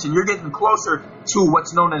dimension, you're getting closer to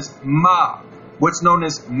what's known as Ma, what's known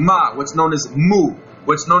as Ma, what's known as Mu,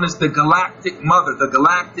 what's known as the galactic mother, the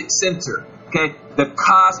galactic center. Okay, the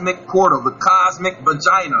cosmic portal, the cosmic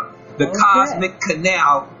vagina, the cosmic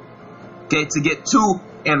canal. Okay, to get to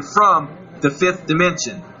and from the fifth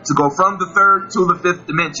dimension, to go from the third to the fifth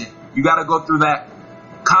dimension, you got to go through that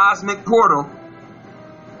cosmic portal.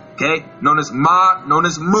 Okay, known as Ma, known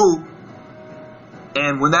as Mu.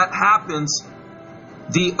 And when that happens,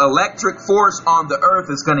 the electric force on the earth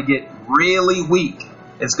is going to get really weak.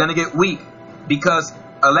 It's going to get weak because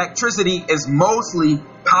electricity is mostly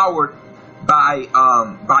powered by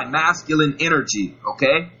masculine energy.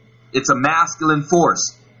 Okay, it's a masculine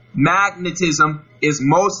force. Magnetism is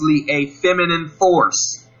mostly a feminine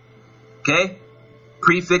force. Okay,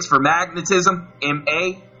 prefix for magnetism,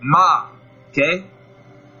 Ma. Okay,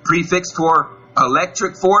 prefix for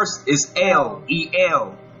electric force is El,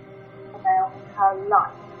 E-L. Her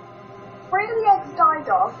life. 3 of the eggs died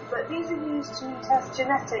off, but these were used to test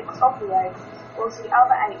genetics of the eggs, whilst the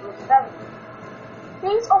other 8 were developed.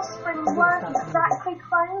 These offspring weren't exactly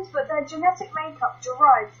clones, but their genetic makeup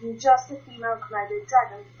derived from just the female Komodo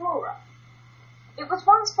dragon flora. It was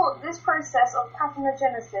once thought this process of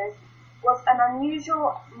parthenogenesis was an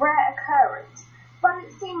unusual, rare occurrence, but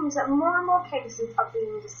it seems that more and more cases are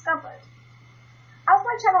being discovered. As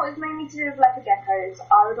my channel is mainly to do with leopard geckos,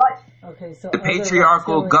 I would like to... Okay, so the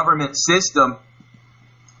patriarchal government system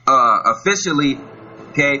officially,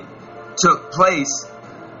 okay, took place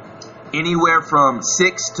anywhere from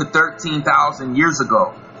 6 to 13,000 years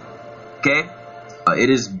ago. Okay, it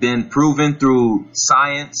has been proven through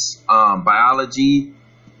science, biology,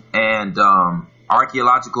 and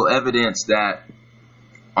archaeological evidence that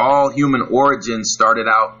all human origins started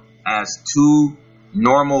out as 2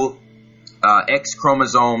 normal X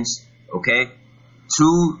chromosomes. Okay,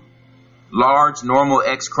 2 large normal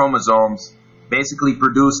X chromosomes basically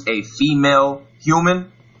produce a female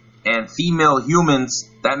human, and female humans,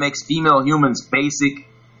 that makes female humans basic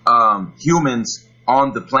humans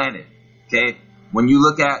on the planet. Okay, when you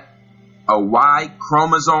look at a Y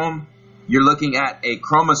chromosome, you're looking at a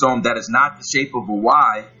chromosome that is not the shape of a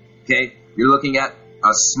Y. Okay, you're looking at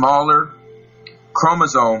a smaller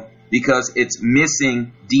chromosome because it's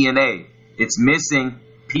missing DNA. It's missing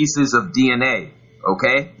pieces of DNA.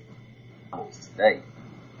 Okay? Today.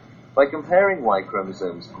 By comparing Y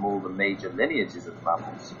chromosomes from all the major lineages of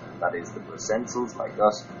mammals, that is, the placentals like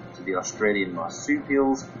us, to the Australian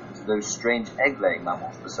marsupials, to those strange egg-laying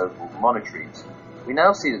mammals, the so-called monotremes, we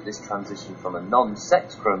now see that this transition from a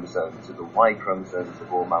non-sex chromosome to the Y chromosomes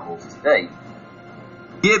of all mammals today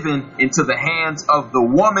given into the hands of the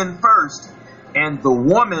woman first, and the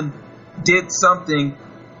woman did something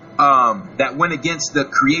that went against the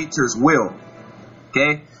Creator's will.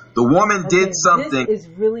 Okay, the woman did something. This is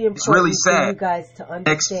really important. It's really sad. For you guys to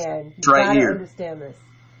understand. You right gotta here. Understand this.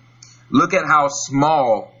 Look at how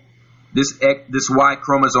small this Y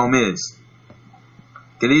chromosome is.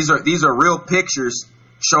 Okay, these are real pictures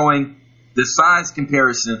showing the size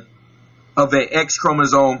comparison of a X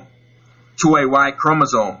chromosome to a Y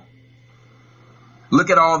chromosome.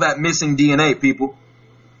 Look at all that missing DNA, people.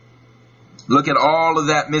 Look at all of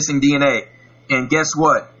that missing DNA. And guess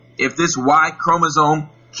what? If this Y chromosome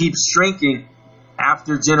keeps shrinking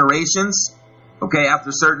after generations, okay,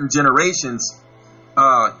 after certain generations,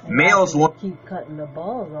 males won't keep cutting the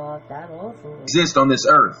balls off. That also exist on this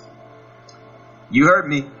earth. You heard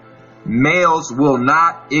me. Males will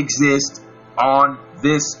not exist on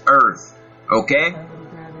this earth. Okay?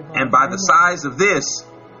 And by the size of this,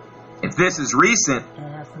 if this is recent,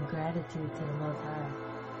 and have some gratitude to the Most High.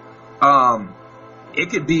 It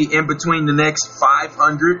could be in between the next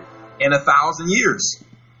 500 and 1,000 years.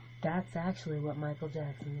 That's actually what Michael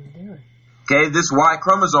Jackson is doing. Okay, this Y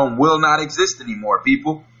chromosome will not exist anymore,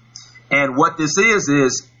 people. And what this is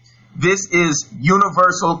this is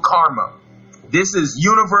universal karma. This is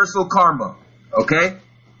universal karma. Okay?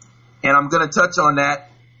 And I'm going to touch on that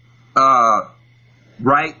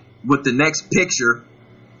right with the next picture.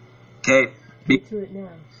 Okay? Get to it now.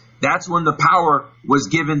 That's when the power was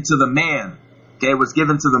given to the man. Okay, was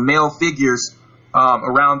given to the male figures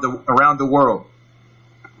around the world.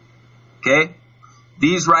 Okay,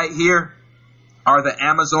 These right here are the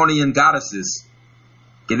Amazonian goddesses.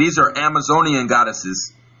 Okay, these are Amazonian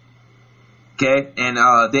goddesses. Okay, and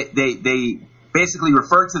they basically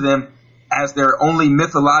refer to them as their only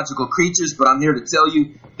mythological creatures, but I'm here to tell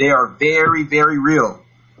you they are very, very real.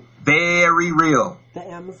 Very real. The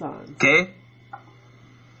Amazons. Okay?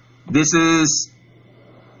 This is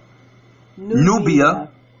Nubia.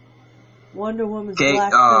 Wonder Woman's Okay,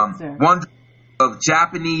 black sister. one of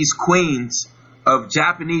Japanese queens, of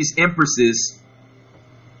Japanese empresses,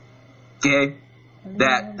 okay,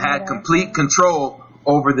 that had complete control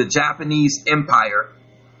over the Japanese empire,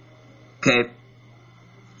 okay,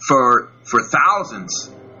 for thousands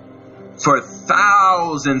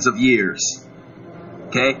of years,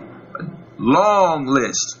 okay. Long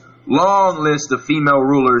list of female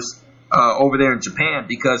rulers over there in Japan,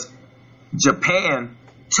 because Japan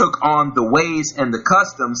took on the ways and the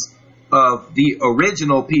customs of the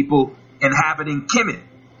original people inhabiting Kemet.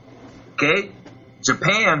 Okay?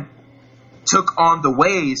 Japan took on the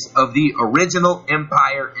ways of the original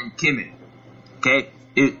empire in Kemet. Okay?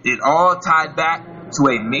 It all tied back to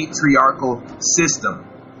a matriarchal system.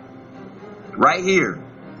 Right here,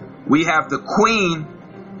 we have the queen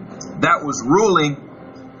that was ruling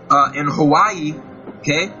in Hawaii.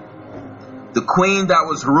 Okay? The queen that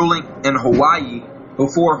was ruling in Hawaii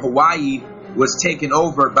before Hawaii was taken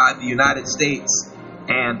over by the United States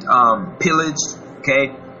and pillaged,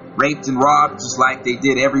 okay, raped and robbed, just like they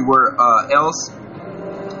did everywhere else.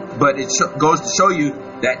 But it goes to show you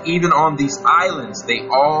that even on these islands, they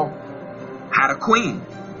all had a queen.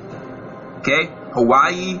 Okay,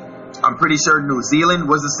 Hawaii, I'm pretty sure New Zealand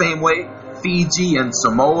was the same way. Fiji and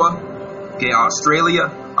Samoa, okay,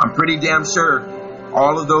 Australia, I'm pretty damn sure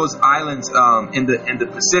all of those islands in the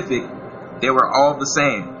Pacific, they were all the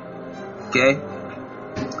same. Okay,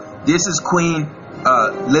 this is Queen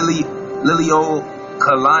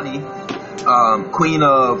Liliuokalani, Queen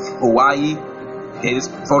of Hawaii. Okay, this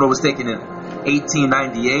photo was taken in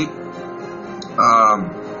 1898,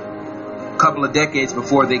 a couple of decades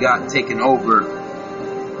before they got taken over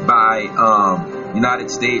by United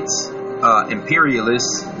States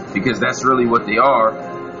imperialists, because that's really what they are.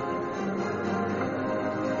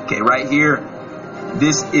 Okay, right here,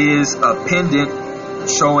 this is a pendant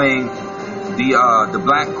showing the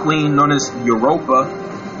black queen known as Europa.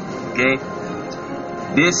 Okay,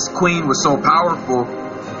 this queen was so powerful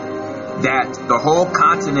that the whole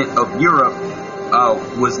continent of Europe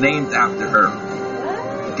was named after her.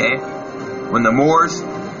 Okay, when the Moors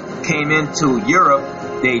came into Europe,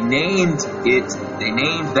 they named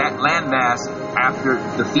that landmass after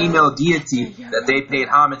the female deity that they paid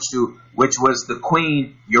homage to, which was the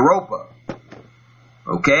Queen Europa.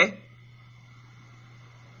 Okay?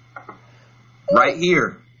 Right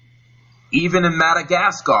here. Even in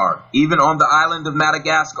Madagascar, even on the island of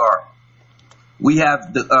Madagascar, we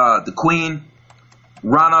have the Queen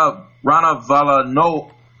Rana Valona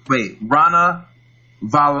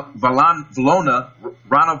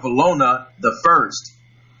the First,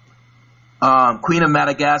 Queen of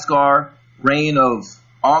Madagascar, reign of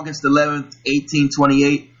August 11th,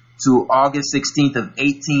 1828 to August 16th of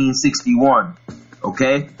 1861.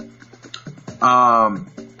 Okay,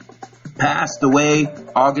 passed away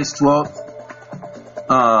August 12th,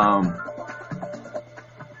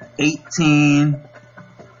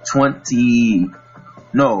 1820.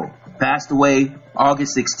 No, passed away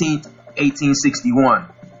August 16th, 1861.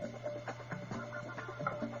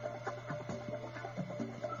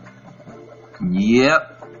 Yep.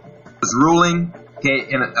 Was ruling, okay,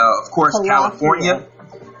 in of course California.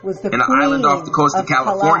 Was the an island off the coast of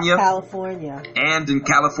California. California. And in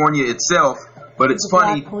California itself. But it's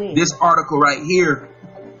funny, this article right here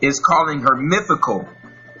is calling her mythical.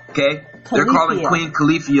 Okay? They're calling Queen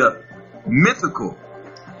Califia mythical.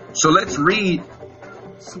 So let's read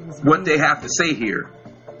what they have to say here.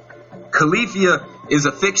 Califia is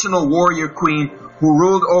a fictional warrior queen who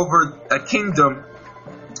ruled over a kingdom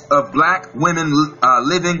of black women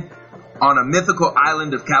living on a mythical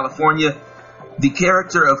island of California. The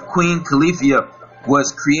character of Queen Califia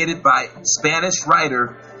was created by Spanish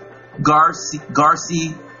writer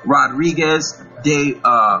Garcia Rodriguez de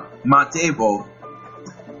Montalvo,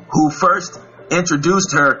 who first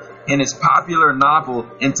introduced her in his popular novel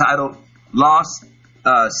entitled Las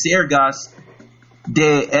Sierras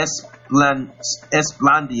de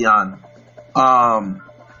Esplandian,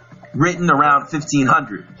 written around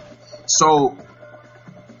 1500. So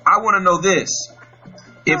I want to know this.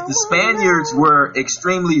 If the Spaniards were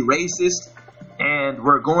extremely racist and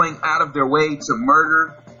were going out of their way to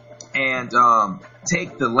murder and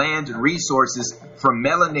take the land and resources from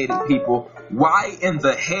melanated people, why in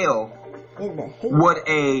the hell would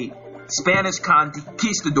a Spanish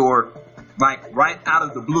conquistador, like right out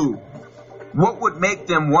of the blue, what would make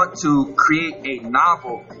them want to create a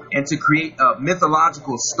novel and to create a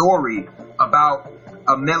mythological story about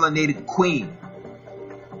a melanated queen,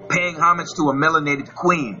 paying homage to a melanated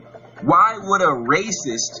queen? Why would a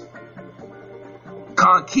racist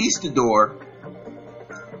conquistador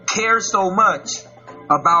care so much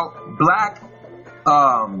about black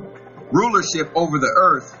rulership over the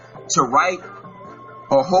earth to write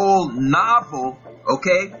a whole novel,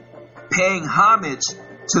 okay, paying homage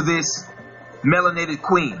to this melanated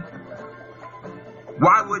queen?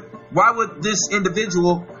 Why would this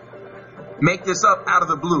individual make this up out of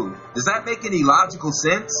the blue? Does that make any logical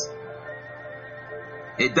sense?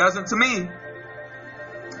 It doesn't to me.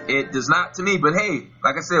 It does not to me. But hey,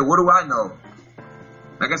 like I said, what do I know?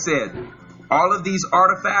 Like I said, all of these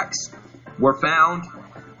artifacts were found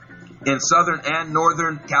in Southern and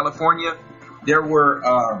Northern California. There were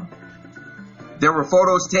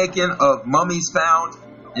photos taken of mummies found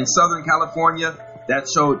in Southern California that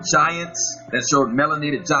showed giants, that showed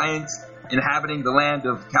melanated giants inhabiting the land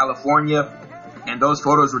of California, and those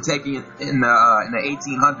photos were taken in the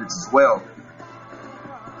 1800s as well.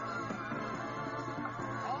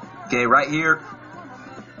 Okay, right here,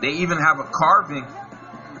 they even have a carving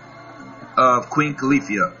of Queen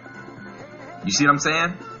Califia. You see what I'm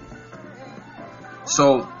saying?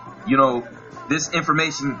 So, you know, this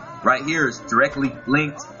information right here is directly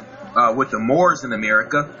linked with the Moors in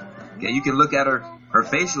America. Okay, you can look at her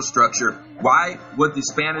facial structure. Why would the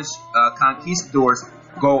Spanish conquistadors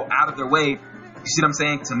go out of their way, you see what I'm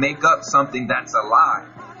saying, to make up something that's a lie?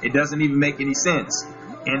 It doesn't even make any sense.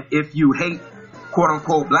 And if you hate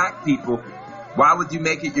quote-unquote black people, why would you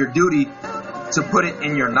make it your duty to put it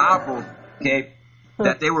in your novel, okay,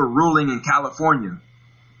 that they were ruling in California?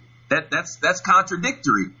 That's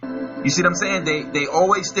contradictory. You see what I'm saying? They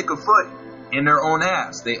always stick a foot in their own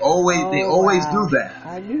ass. They always do that.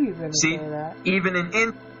 I knew you were going to say that. Even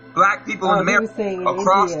in black people in America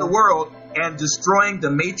across the world and destroying the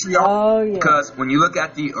matriarch. Because when you look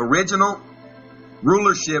at the original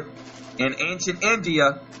rulership in ancient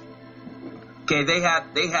India, okay, they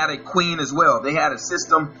had a queen as well. They had a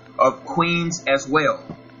system of queens as well.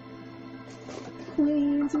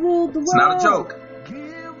 Queens ruled the world. It's not a joke.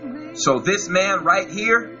 So this man right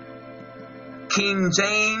here, King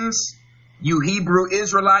James, you Hebrew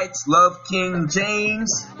Israelites love King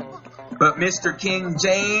James, but Mr. King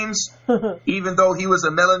James, even though he was a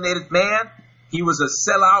melanated man, he was a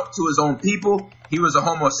sellout to his own people, he was a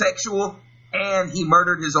homosexual, and he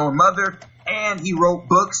murdered his own mother, and he wrote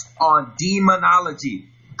books on demonology.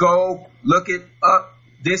 Go look it up.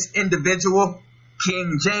 This individual,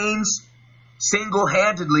 King James,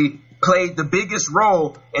 single-handedly played the biggest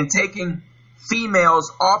role in taking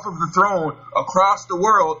females off of the throne across the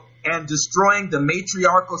world and destroying the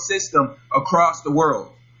matriarchal system across the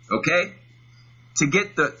world. Okay? To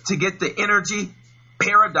get the energy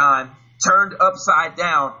paradigm turned upside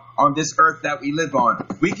down on this earth that we live on.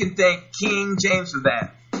 We can thank King James for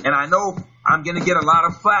that. And I know I'm going to get a lot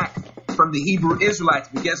of flack from the Hebrew Israelites,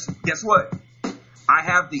 but guess what? I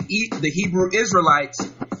have the Hebrew Israelites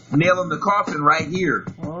nail in the coffin right here.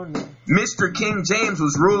 Oh, no. Mr. King James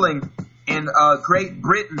was ruling in Great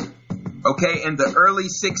Britain, okay, in the early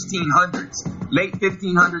 1600s, late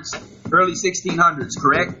 1500s, early 1600s,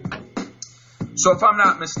 correct? So if I'm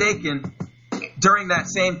not mistaken, during that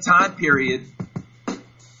same time period,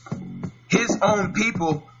 his own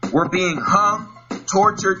people were being hung,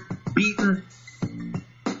 tortured, beaten,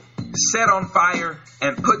 set on fire,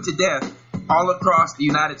 and put to death all across the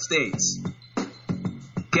United States.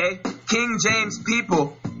 Okay? King James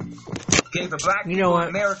people, okay, the black people in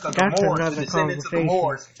America, the Moors, the descendants of the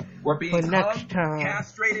Moors, were being hung,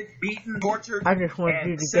 castrated, beaten, tortured, I just want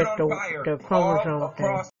you to set get on fire the chromosome all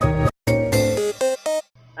across.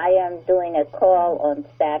 I am doing a call on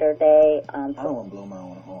Saturday. I don't want to blow my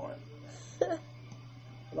own horn.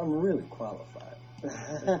 But I'm really qualified.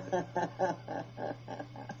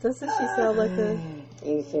 Doesn't she sound like a...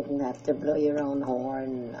 You shouldn't have to blow your own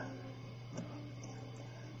horn.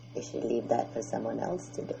 You should leave that for someone else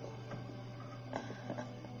to do.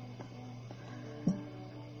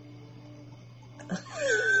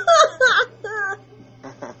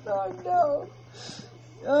 Oh no.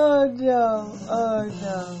 Oh no. Oh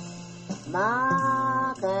no.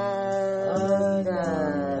 Marcus. Oh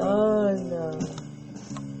no. Oh no.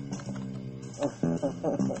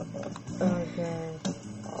 Okay.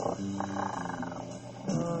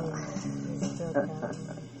 Oh, he's still coming.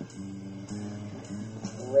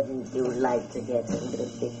 Wouldn't you like to get a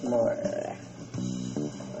little bit more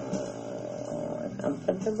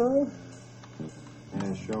comfortable?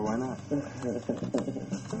 Yeah, sure, why not?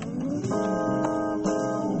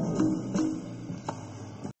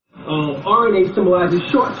 RNA symbolizes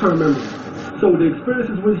short-term memory. So the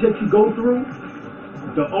experiences that you go through,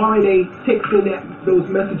 the RNA takes in those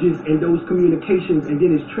messages and those communications, and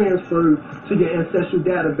then it's transferred to your ancestral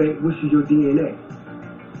data bank, which is your DNA.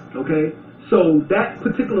 Okay? So that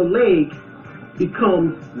particular leg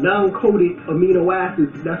becomes non-coded amino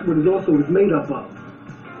acids. That's what it also is made up of.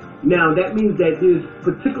 Now, that means that there's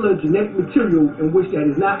particular genetic material in which that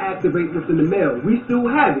is not activated within the male. We still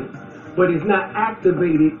have it, but it's not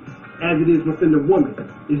activated as it is within the woman.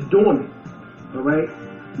 It's dormant. All right?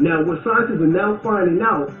 Now, what scientists are now finding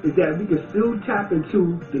out is that we can still tap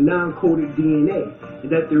into the non-coded DNA,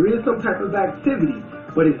 and that there is some type of activity,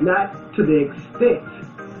 but it's not to the extent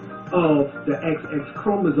of the XX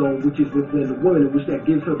chromosome, which is within the woman, which that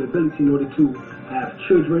gives her the ability in order to have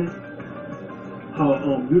children,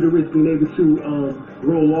 her uterus being able to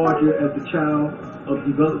grow larger as the child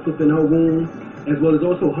develops within her womb, as well as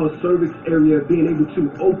also her cervix area being able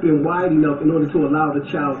to open wide enough in order to allow the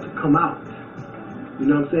child to come out. You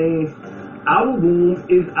know what I'm saying? Our womb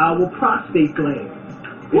is our prostate gland.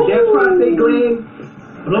 If that prostate gland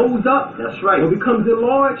blows up, that's right, or becomes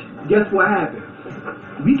enlarged, guess what happens?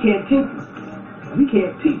 We can't tinkle. We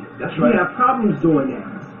can't pee. That's right. We have problems doing that.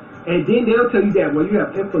 And then they'll tell you that, well, you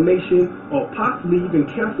have inflammation or possibly even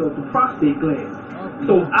cancer of the prostate gland.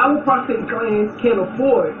 So our prostate gland can't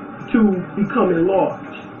afford to become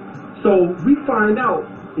enlarged. So we find out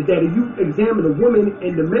is that if you examine a woman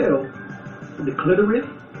and the male, the clitoris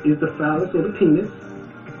is the phallus or the penis.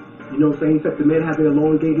 You know what I'm saying? Except the men have an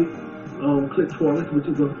elongated clitoris, which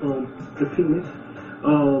is the penis.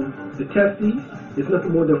 The testes is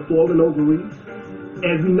nothing more than fallen ovaries.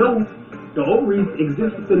 As we know, the ovaries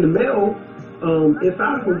exist within the male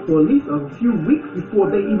inside of him for at least a few weeks before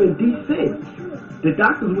they even descend. The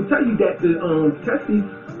doctors will tell you that the testes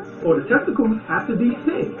or the testicles have to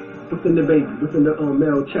descend within the baby, within the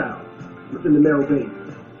male child, within the male baby.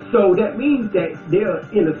 So that means that they're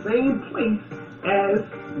in the same place as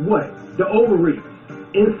what? The ovaries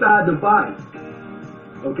inside the body.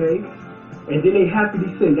 Okay? And then they have to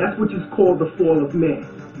descend. That's what is called the fall of man.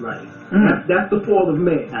 Right. That's the fall of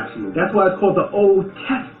man. Absolutely. That's why it's called the Old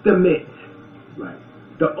Testament. Right.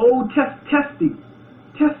 The Old Testament.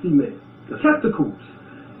 Testicles.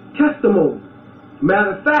 Testimony.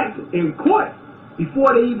 Matter of fact, in court,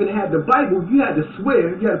 before they even had the Bible, you had to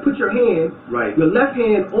swear. You had to put your hand, your left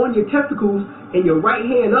hand on your testicles and your right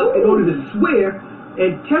hand up in order to swear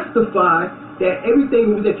and testify that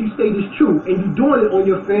everything that you state is true, and you're doing it on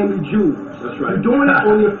your family jewels. That's right. You're doing it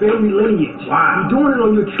on your family lineage. Wow. You're doing it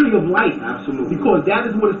on your tree of life. Absolutely. Because that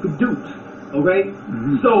is what is produced. Okay?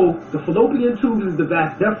 So the fallopian tubes is the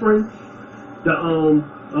vas deferens.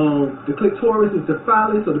 The clitoris is the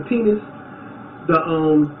phallus or the penis. The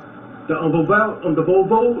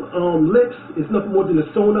vulval lips is nothing more than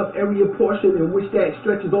a sewn up area portion in which that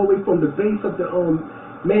stretches all the way from the base of the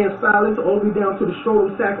man's phallus all the way down to the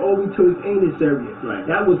scrotum sac, all the way to his anus area. Right.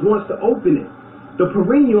 That was once the opening. The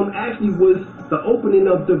perineum actually was the opening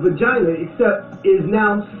of the vagina, except is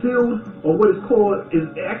now sealed, or what is called, is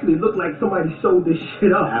actually look like somebody sewed this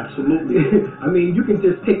shit up. Absolutely. I mean, you can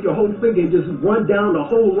just take your whole finger and just run down the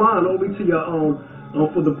whole line all the way to your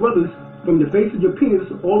for the brothers, from the base of your penis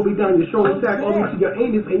all the way down your shoulder sack, all the way to your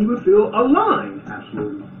anus, and you would feel a line.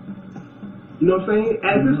 Absolutely. You know what I'm saying?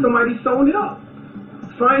 As if somebody sewn it up.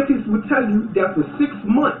 Scientists would tell you that for 6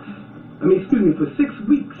 months, for 6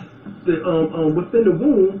 weeks, within the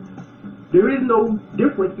womb, there is no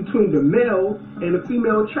difference between the male and the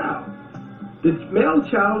female child. The male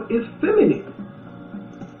child is feminine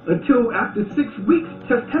until after 6 weeks,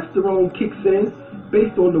 testosterone kicks in,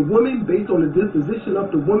 based on the woman, based on the disposition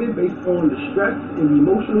of the woman, based on the stress and the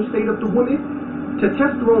emotional state of the woman.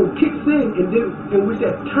 Testosterone kicks in which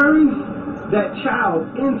that turns that child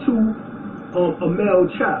into a male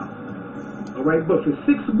child. All right, but for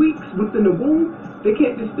 6 weeks within the womb, they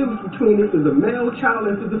can't distinguish between if it's a male child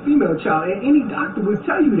and if it's a female child, and any doctor would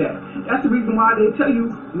tell you that. That's the reason why they tell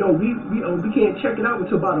you, no, we can't check it out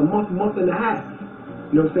until about a month and a half.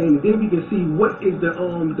 You know what I'm saying? And then we can see what is the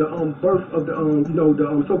birth of the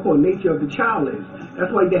the so-called nature of the child is.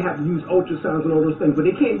 That's why they have to use ultrasounds and all those things, but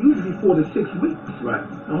they can't use it before the 6 weeks. Right.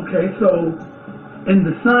 Okay, so in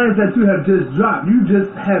the science that you have just dropped, you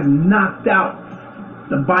just have knocked out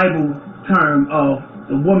the Bible term of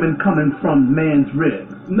the woman coming from man's rib.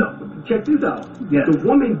 No, check this out. Yes. The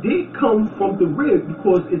woman did come from the rib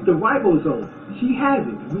because it's the ribosome. She has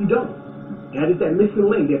it. We don't. That is that missing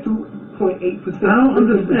link. That 2.8%. I don't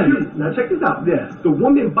understand. Now check this out. Yes. The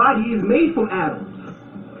woman body is made from atoms.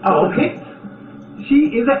 Oh, okay.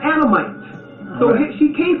 she is an Adamite. So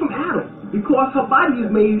she came from Adam because her body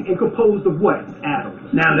is made and composed of what?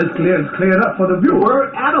 Atoms. Now let's clear it up for the viewer. The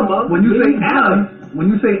word Adama. When you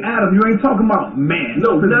say Adam, you ain't talking about man.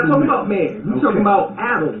 No, we're not talking about man. We're talking about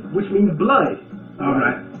Adam, which means blood. All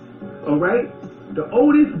right. All right. The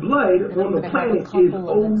oldest blood on the planet is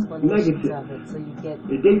O negative.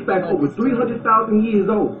 It dates back over 300,000 years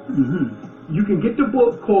old. Mm-hmm. You can get the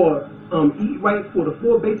book called Eat Right for the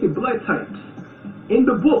 4 Basic Blood Types. In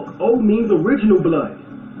the book, O means original blood.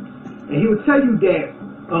 And he will tell you that,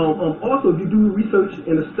 also if you do research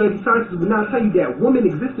and study, scientists will now tell you that women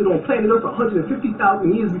existed on planet Earth 150,000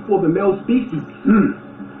 years before the male species.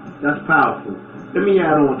 That's powerful. Let me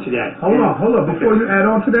add on to that. Hold on. Before you add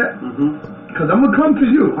on to that, because I'm going to come to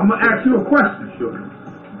you. I'm going to ask you a question. Sure.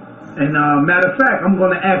 And matter of fact, I'm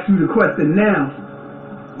going to ask you the question now.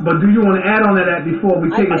 But do you want to add on to that before we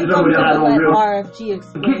take it to somebody else? RFG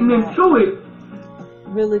explain getting into it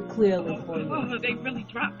really clearly for you. Oh, they really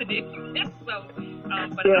dropped it. So,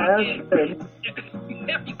 but yeah, I give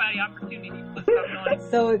everybody opportunity to put something on it.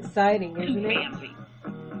 So exciting, isn't it? Fancy.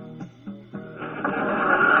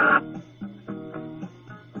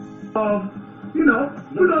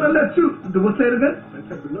 We're going to let you. We'll say it again.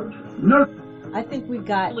 Nurture. I think we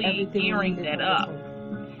got everything gearing that up.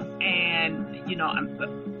 And,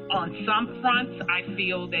 on some fronts, I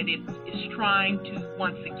feel that it's trying to,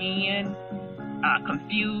 once again,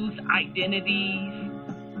 confuse identities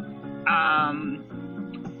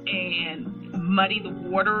and muddy the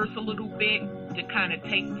waters a little bit to kind of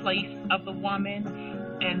take place of the woman.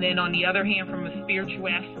 And then on the other hand, from a spiritual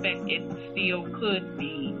aspect, it still could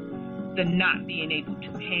be the not being able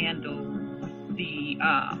to handle the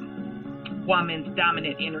woman's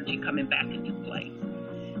dominant energy coming back into play.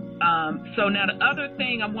 So now the other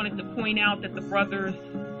thing I wanted to point out that the brothers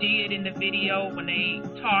did in the video when they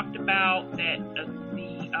talked about that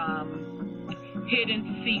the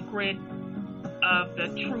hidden secret of the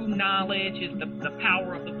true knowledge is the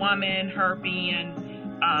power of the woman, her being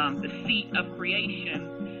the seat of creation.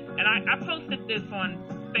 And I posted this on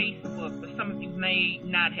Facebook, but some of you may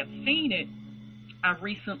not have seen it. I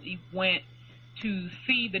recently went to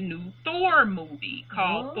see the new Thor movie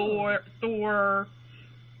called Thor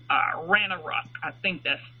Ragnarok. I think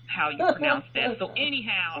that's how you pronounce that. So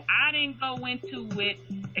anyhow, I didn't go into it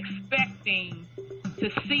expecting to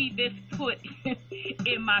see this put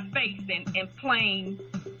in my face in plain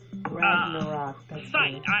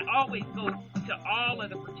sight. I always go to all of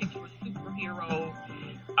the particular superhero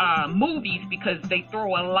movies because they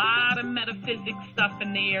throw a lot of metaphysics stuff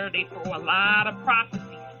in there. They throw a lot of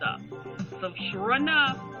prophecy stuff. So sure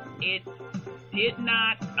enough, it did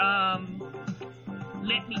not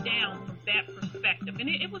let me down from that perspective. And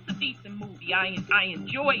it was a decent movie. I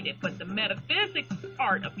enjoyed it, but the metaphysics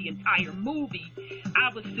part of the entire movie, I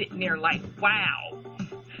was sitting there like, wow.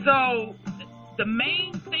 So the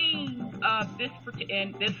main theme of this,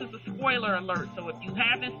 and this is a spoiler alert, so if you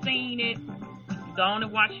haven't seen it, go on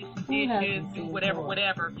and watch your dishes, do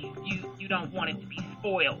whatever. You don't want it to be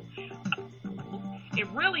spoiled. It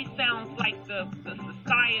really sounds like the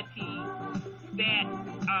society that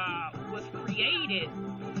was created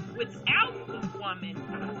without the woman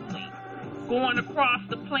ruling, going across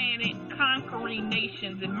the planet, conquering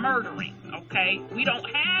nations and murdering, okay? We don't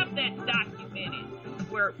have that documented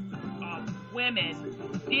where women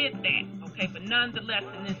did that, okay? But nonetheless,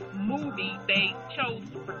 in this movie, they chose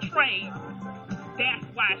to portray that's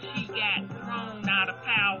why she got thrown out of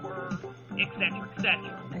power, etc.,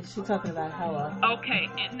 etc. And she's talking about Hela. Okay,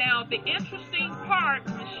 and now the interesting part,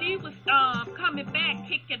 when she was coming back,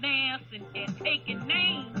 kicking ass and taking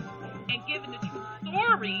names and giving the true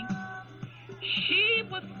story, she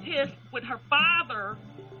was pissed with her father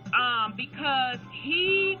because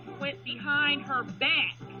he went behind her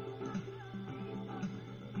back,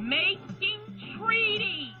 making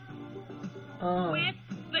treaties with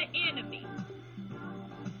the enemy.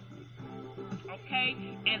 Okay,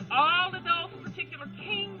 and all of those particular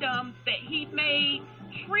kingdoms that he made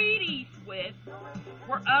treaties with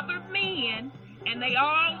were other men, and they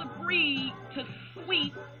all agreed to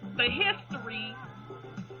sweep the history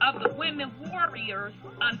of the women warriors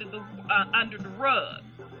under the rug.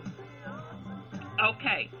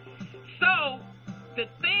 Okay, so the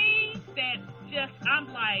thing that just I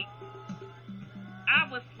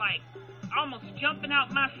was like almost jumping out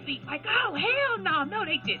my seat like, oh, hell no,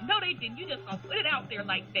 they didn't. You just gonna put it out there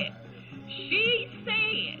like that. She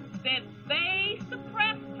said that they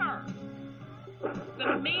suppressed her.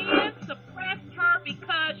 The men suppressed her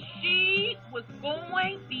because she was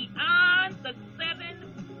going beyond the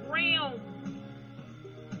 7 realms.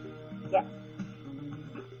 Yes.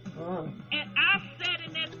 And I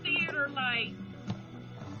like,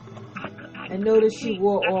 And notice she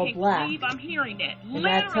wore all I can't black. believe I'm hearing that. And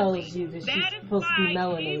that tells you that she's supposed to be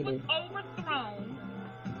melanated. She was overthrown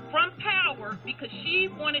from power because she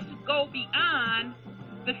wanted to go beyond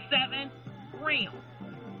the seventh realm.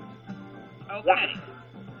 Okay.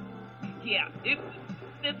 Yeah.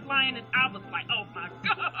 This lioness, I was like, oh my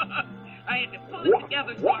God. I had to pull it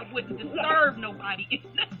together so I wouldn't disturb nobody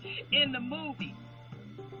in the movie.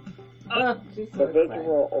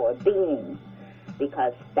 Individual or being,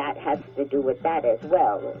 because that has to do with that as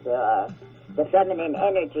well. The feminine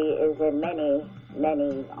energy is in many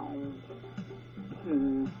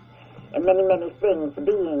things,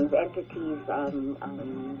 beings, entities,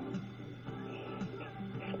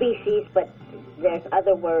 species, but there's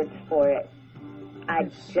other words for it.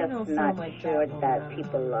 I'm just not sure that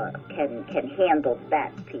people can handle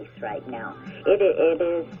that piece right now. It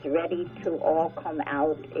is ready to all come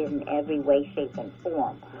out in every way, shape, and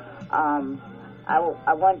form. I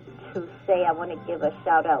want to give a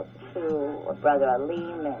shout out to Brother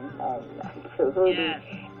Aleem and to Hudi.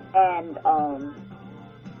 And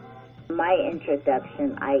my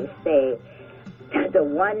introduction, I say the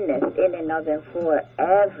oneness in and of and for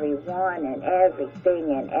everyone and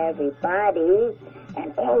everything and everybody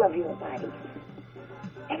and all of your bodies,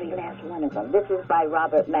 every last one of them. This is by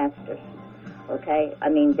Robert Masters. Okay, I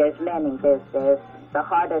mean there's many. There's the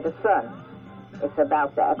heart of the sun. It's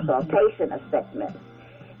about the exaltation of Sekhmet.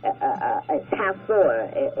 It's Hathor.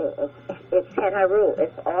 It's Henaru.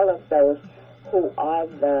 It's all of those who are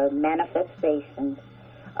the manifestations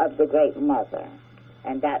of the Great Mother.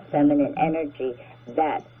 And that feminine energy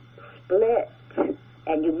that split.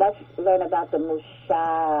 And you must learn about the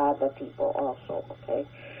Mushaba people also, okay?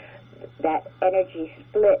 That energy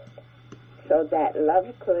split so that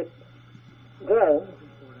love could grow,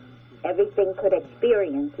 everything could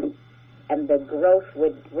experience, and the growth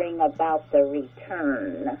would bring about the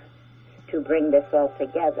return to bring this all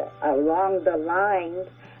together. Along the lines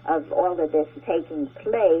of all of this taking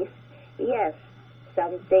place, yes,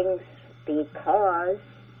 some things, because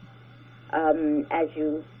as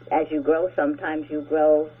you grow, sometimes you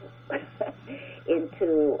grow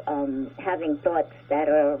into having thoughts that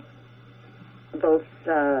are both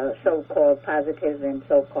so-called positive and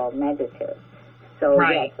so-called negative. So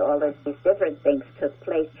yes, all of these different things took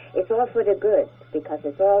place. It's all for the good, because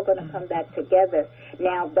it's all going to come back together.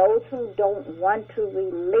 Now, those who don't want to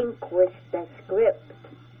relinquish the script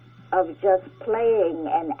of just playing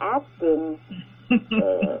and acting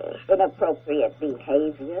inappropriate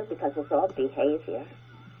behavior, because it's all behavior.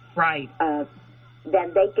 Right.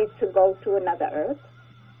 Then they get to go to another earth.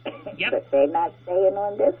 Yep. But they're not staying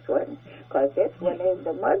on this one, because this one is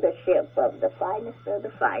the mothership of the finest of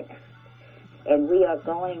the finest. And we are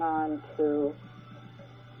going on to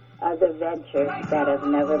other ventures that have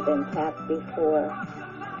never been tapped before,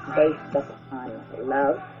 based upon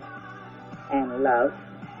love and love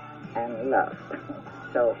and love.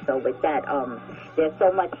 So with that, there's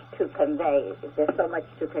so much to convey.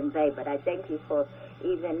 But I thank you for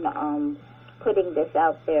even putting this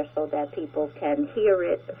out there so that people can hear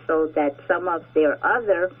it, so that some of their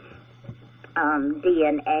other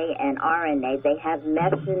DNA and RNA, they have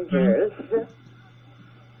messengers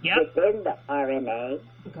within the RNA.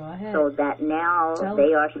 Go ahead. So that now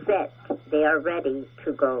they are set, they are ready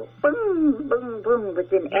to go boom, boom, boom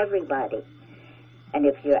within everybody. And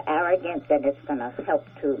if you're arrogant, then it's going to help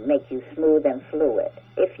to make you smooth and fluid.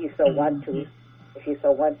 If you so want to. If you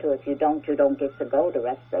so want to. If you don't get to go the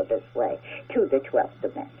rest of this way to the 12th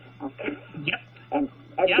dimension. Okay? Yep. And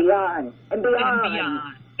beyond. And beyond. And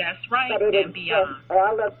beyond. That's right. But it and beyond.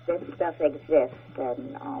 All of this stuff exists,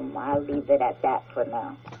 and I'll leave it at that for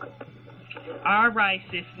now. All right,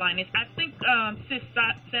 Sis Linus. I think, Sis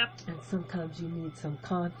Seth. And sometimes you need some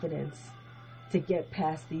confidence to get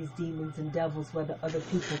past these demons and devils, whether other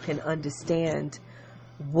people can understand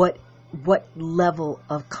what level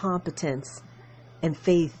of competence and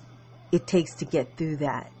faith it takes to get through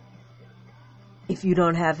that. If you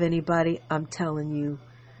don't have anybody, I'm telling you,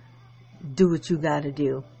 do what you got to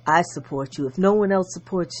do. I support you. If no one else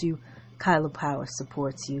supports you, Kyla Power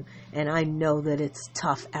supports you. And I know that it's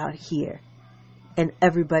tough out here. And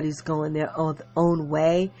everybody's going their own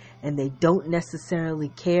way, and they don't necessarily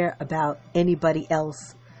care about anybody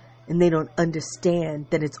else, and they don't understand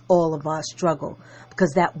that it's all of our struggle,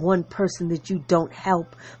 because that one person that you don't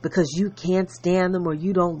help because you can't stand them or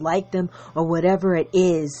you don't like them or whatever it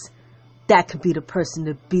is, that could be the person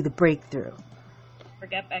to be the breakthrough.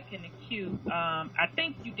 Get back in the queue. I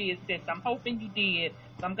think you did, Sis. I'm hoping you did.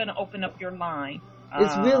 So I'm going to open up your line.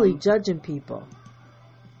 It's really judging people.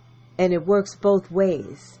 And it works both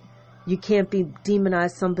ways. You can't be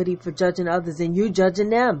demonize somebody for judging others and you judging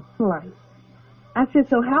them. Right. I said,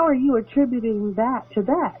 so how are you attributing that to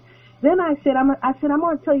that? Then I said, I'm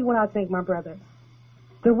going to tell you what I think, my brother.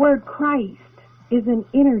 The word Christ is an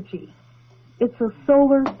energy. It's a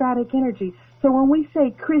solar static energy. So when we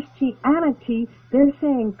say Christianity, they're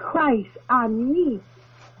saying Christ, Ani,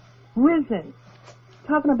 risen.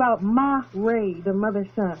 Talking about Ma Ray, the mother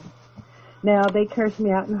son. Now, they cursed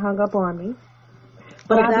me out and hung up on me.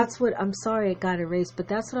 But I'm sorry it got erased, but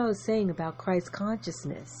that's what I was saying about Christ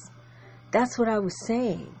consciousness. That's what I was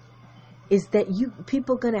saying, is that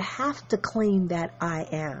people are going to have to claim that I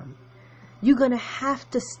am. You're going to have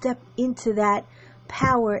to step into that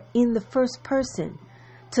power in the first person.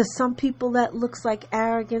 To some people that looks like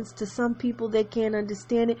arrogance, to some people they can't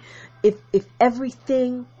understand it. If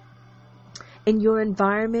everything in your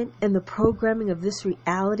environment and the programming of this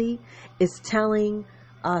reality is telling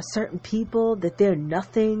certain people that they're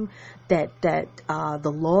nothing, that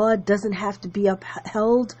the law doesn't have to be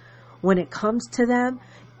upheld when it comes to them,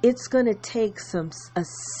 it's going to take a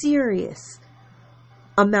serious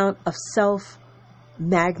amount of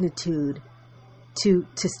self-magnitude to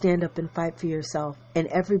stand up and fight for yourself. And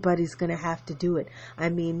everybody's going to have to do it. I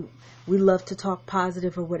mean, we love to talk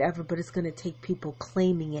positive or whatever, but it's going to take people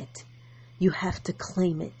claiming it. You have to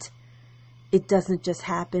claim it. It doesn't just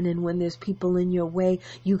happen. And when there's people in your way,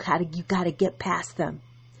 you gotta get past them.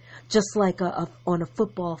 Just like on a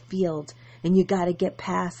football field, and you gotta get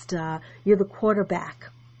past. You're the quarterback,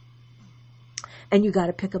 and you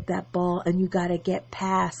gotta pick up that ball, and you gotta get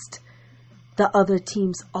past the other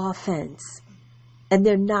team's offense. And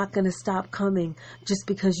they're not gonna stop coming just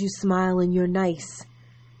because you smile and you're nice.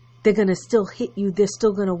 They're gonna still hit you. They're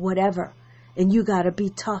still gonna whatever, and you gotta be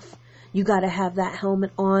tough. You got to have that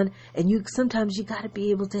helmet on, and sometimes you got to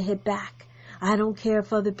be able to hit back. I don't care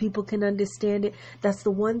if other people can understand it. That's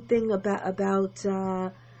the one thing about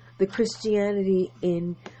the Christianity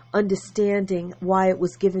in understanding why it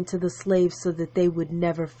was given to the slaves, so that they would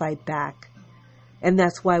never fight back. And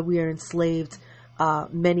that's why we are enslaved,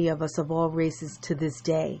 many of us of all races, to this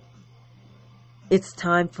day. It's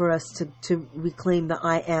time for us to reclaim the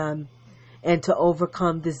I am, and to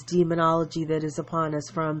overcome this demonology that is upon us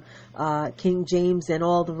from King James and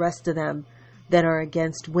all the rest of them that are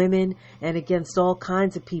against women and against all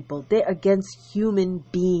kinds of people. They're against human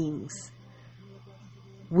beings.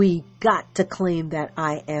 We got to claim that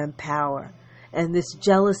I am power. And this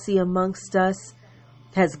jealousy amongst us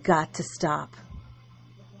has got to stop.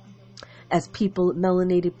 As people,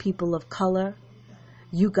 melanated people of color,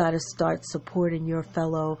 you got to start supporting your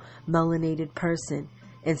fellow melanated person.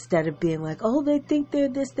 Instead of being like, oh, they think they're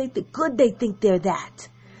this, they think they're that.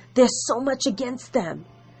 There's so much against them.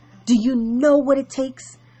 Do you know what it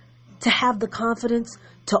takes to have the confidence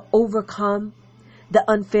to overcome the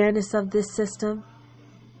unfairness of this system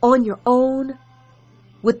on your own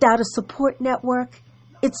without a support network?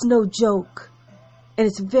 It's no joke. And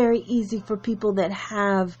it's very easy for people that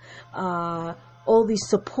have all these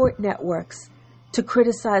support networks to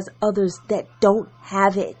criticize others that don't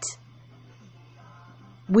have it.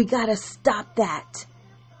 We got to stop that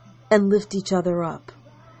and lift each other up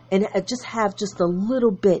and just have just a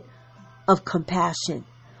little bit of compassion.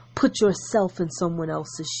 Put yourself in someone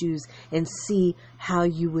else's shoes and see how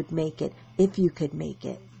you would make it, if you could make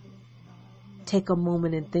it. Take a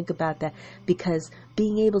moment and think about that, because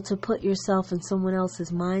being able to put yourself in someone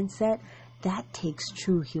else's mindset, that takes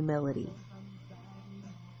true humility.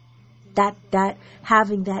 That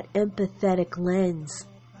having that empathetic lens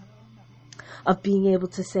of being able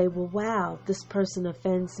to say, well, wow, this person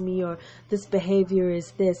offends me, or this behavior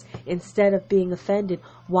is this, instead of being offended.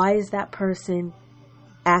 Why is that person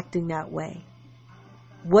acting that way?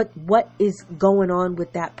 What is going on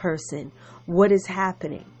with that person? What is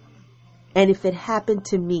happening? And if it happened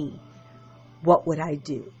to me, what would I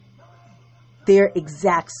do? Their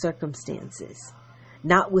exact circumstances.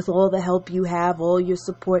 Not with all the help you have, all your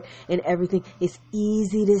support and everything. It's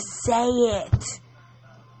easy to say it.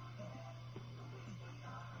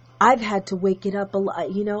 I've had to wake it up a lot.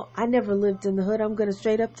 I never lived in the hood. I'm going to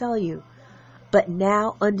straight up tell you. But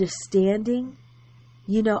now understanding,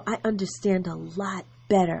 I understand a lot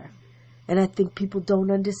better. And I think people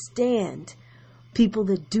don't understand. People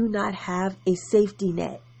that do not have a safety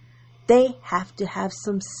net. They have to have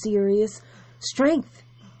some serious strength,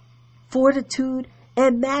 fortitude,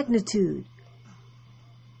 and magnitude.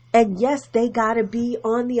 And yes, they got to be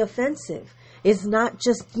on the offensive. It's not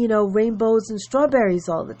just, rainbows and strawberries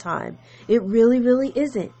all the time. It really, really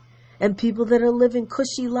isn't. And people that are living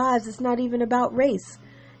cushy lives, it's not even about race.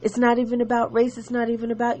 It's not even about race. It's not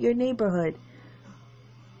even about your neighborhood.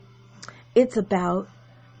 It's about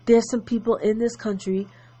there's some people in this country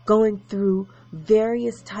going through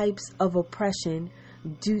various types of oppression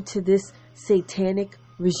due to this satanic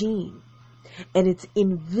regime. And it's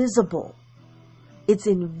invisible. It's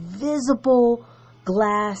invisible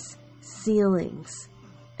glass ceilings.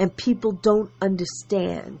 And people don't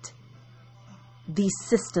understand these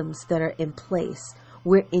systems that are in place.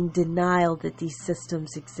 We're in denial that these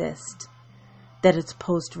systems exist. That it's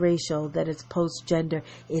post-racial, that it's post-gender.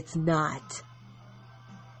 It's not.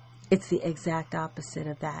 It's the exact opposite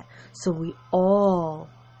of that. So we all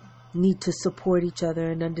need to support each other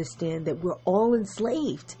and understand that we're all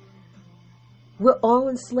enslaved. We're all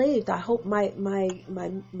enslaved. I hope my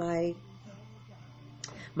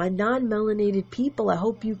non-melanated people, I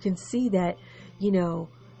hope you can see that, you know,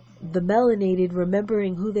 the melanated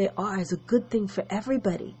remembering who they are is a good thing for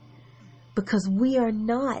everybody. Because we are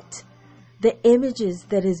not the images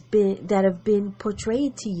that have been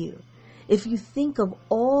portrayed to you. If you think of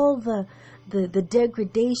all the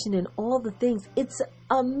degradation and all the things, it's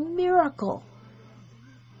a miracle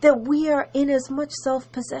that we are in as much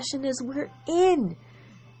self-possession as we're in,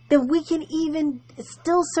 that we can even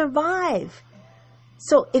still survive.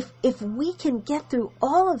 So if we can get through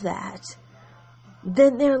all of that,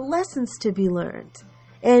 then there are lessons to be learned.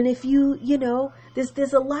 And if you know,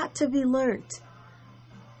 there's a lot to be learned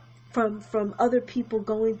from other people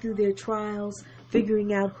going through their trials,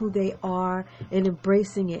 figuring out who they are and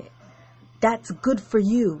embracing it. That's good for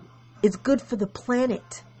you. It's good for the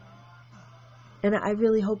planet. And I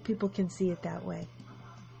really hope people can see it that way.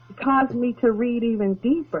 It caused me to read even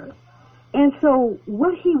deeper. And so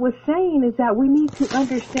what he was saying is that we need to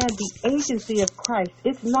understand the agency of Christ.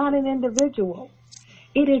 It's not an individual.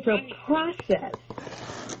 It is a process.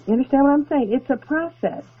 You understand what I'm saying? It's a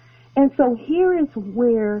process. And so here is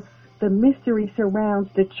where the mystery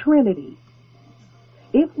surrounds the Trinity.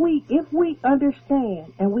 If we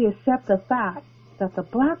understand and we accept the fact that the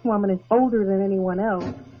black woman is older than anyone else,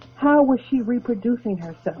 how was she reproducing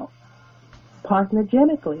herself?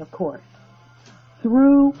 Parthenogenically, of course.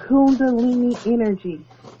 Through Kundalini energy,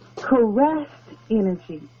 caressed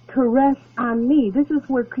energy, caress on me. This is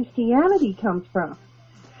where Christianity comes from.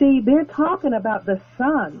 See, they're talking about the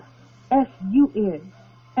sun, S-U-N,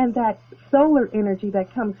 and that solar energy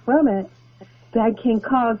that comes from it that can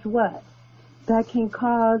cause what? That can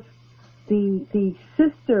cause the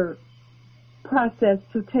sister process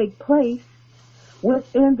to take place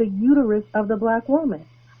within the uterus of the black woman.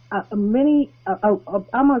 I'm going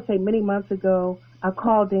to say many months ago, I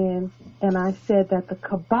called in and I said that the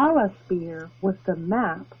Kabbalah spear was the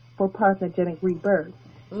map for parthenogenic rebirth.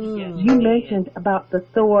 You mentioned about the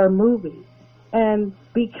Thor movie. And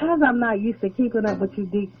because I'm not used to keeping up with you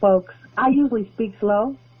deep folks, I usually speak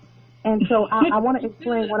slow. And so I want to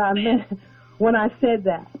explain what I meant when I said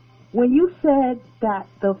that. When you said that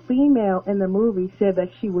the female in the movie said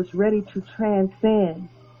that she was ready to transcend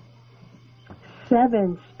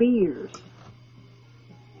 7 spears,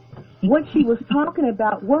 what she was talking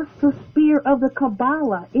about was the spear of the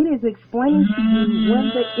Kabbalah. It is explaining to you when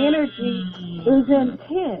the energy is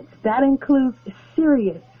intense. That includes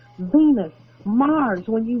Sirius, Venus, Mars.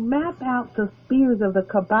 When you map out the spears of the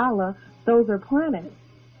Kabbalah, those are planets.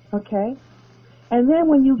 Okay? And then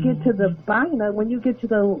when you get to the Bina, when you get to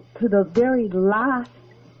the very last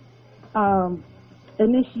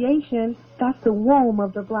initiation, that's the womb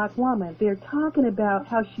of the black woman. They're talking about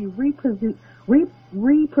how she reproduced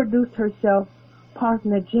herself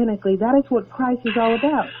parthenogenically. That is what Christ is all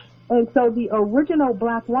about. And so the original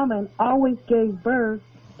black woman always gave birth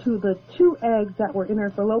to the 2 eggs that were in her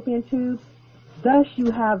fallopian tube. Thus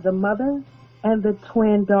you have the mother and the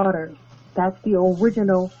twin daughters. That's the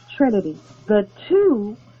original Trinity. The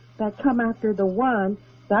 2 that come after the 1,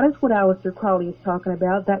 that is what Aleister Crowley is talking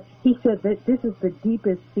about. That he said that this is the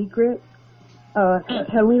deepest secret.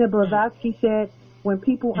 Helena Blavatsky said, when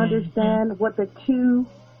people understand what the 2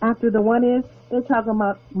 after the 1 is, they're talking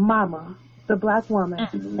about Mama, the black woman,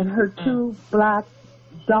 and her 2 black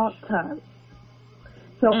daughters.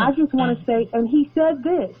 So I just want to say, and he said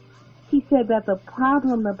this. He said that the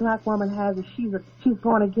problem the black woman has is she's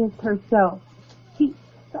going against herself.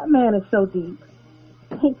 That man is so deep.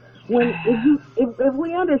 If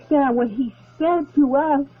we understand what he said to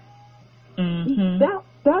us,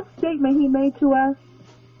 that statement he made to us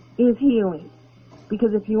is healing.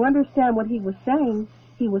 Because if you understand what he was saying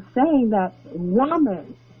that,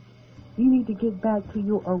 woman, you need to get back to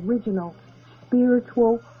your original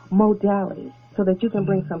spiritual modality so that you can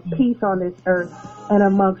bring some peace on this earth and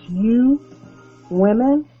amongst you,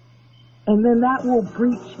 women, and then that will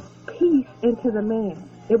breach peace into the man.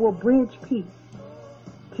 It will bridge peace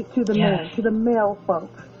to the man, to the male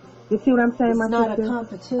folks. You see what I'm saying, my not sister? a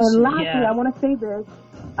competition. And lastly, I want to say this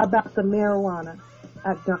about the marijuana.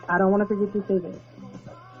 I don't want to forget to say this.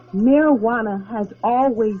 Marijuana has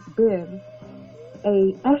always been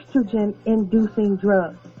a estrogen-inducing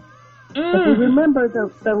drug. If you remember,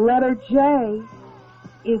 the letter J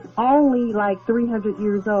is only like 300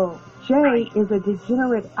 years old. J is a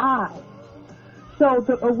degenerate I. So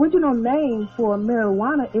the original name for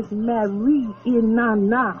marijuana is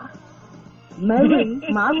Mary-Inana. Mary,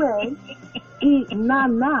 Mare,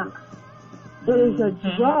 Inana. It is a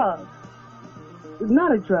drug.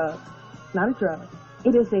 Not a drug. Not a drug.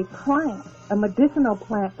 It is a plant, a medicinal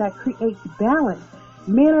plant that creates balance.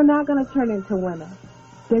 Men are not going to turn into women.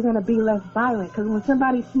 They're going to be less violent. Because when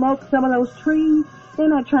somebody smokes some of those trees, they're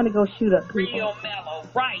not trying to go shoot up people. Real mellow,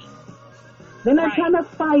 right. They're not trying to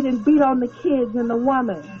fight and beat on the kids and the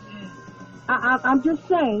woman. I'm just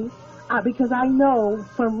saying, because I know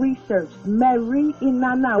from research, Mary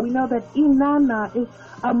Inanna, we know that Inanna is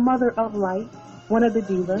a mother of light, one of the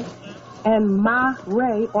divas, and Ma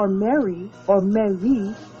Ray, or Mary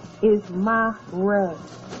is Ma Ray.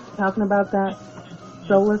 Talking about that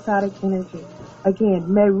solar static energy.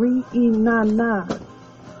 Again, Mary Inanna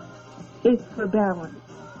is for balance.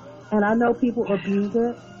 And I know people abuse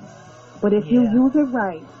it, but if you use it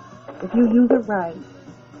right,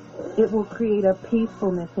 it will create a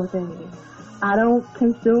peacefulness within you. I don't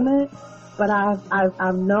consume it, but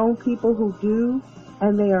I've known people who do,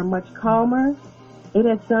 and they are much calmer. It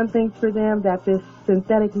has done things for them that this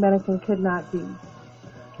synthetic medicine could not do.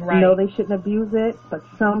 Right. You know, they shouldn't abuse it, but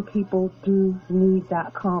some people do need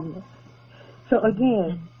that calmness. So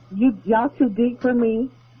again, y'all too deep for me.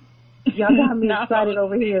 Y'all got me excited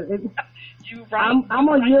over here. You right. I'm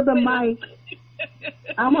gonna yield the mic.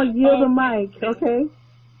 I'm gonna yield the mic, okay?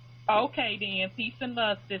 Okay, then. Peace and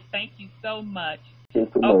love, sis. Thank you so much.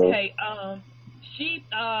 Okay, she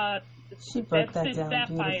broke that Sis down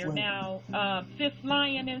Sapphire. beautifully. Now, Sis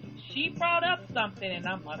Lioness, she brought up something, and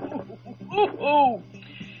I'm like, ooh,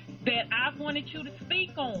 that I wanted you to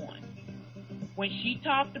speak on. When she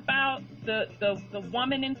talked about the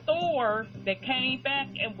woman in Thor that came back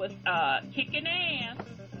and was kicking ass.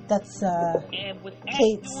 That's and was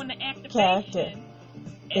Kate's doing the activation. character.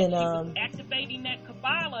 And she was activating that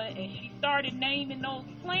Kabbalah, and she started naming those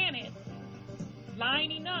planets,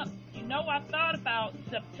 lining up. You know, I thought about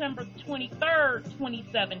September 23rd,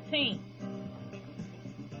 2017.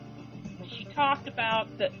 When she talked about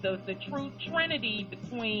the true trinity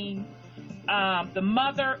between the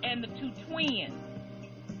mother and the two twins.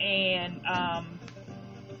 And a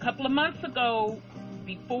couple of months ago,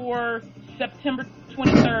 before September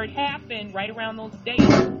 23rd happened, right around those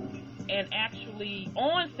dates, and actually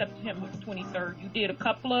on September 23rd, you did a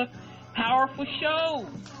couple of powerful shows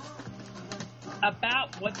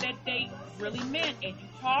about what that date really meant, and you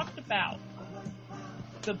talked about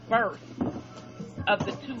the birth of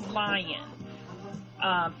the two lions.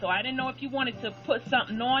 So I didn't know if you wanted to put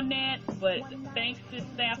something on that, but thanks to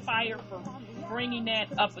Sapphire for bringing that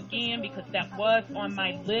up again, because that was on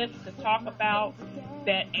my list to talk about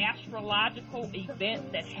that astrological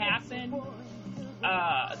event that happened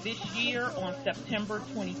this year on September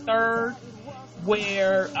 23rd,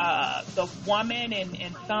 where the woman,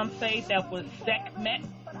 and some say that was Sekhmet,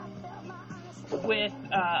 with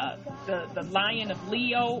the lion of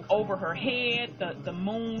Leo over her head, the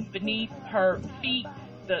moon beneath her feet,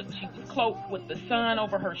 she was cloaked with the sun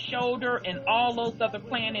over her shoulder, and all those other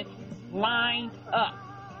planets lined up,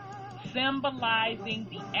 symbolizing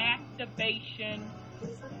the activation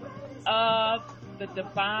of the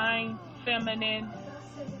divine feminine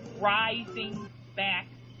rising back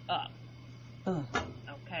up.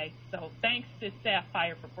 Okay, so thanks to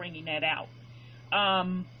Sapphire for bringing that out.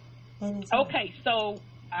 Okay, so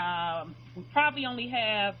we probably only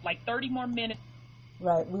have like 30 more minutes.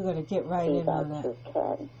 Right, we're going to get right in on that.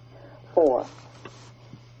 4.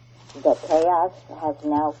 The chaos has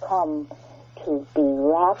now come to be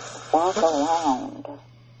wrapped back around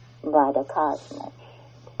by the cosmos.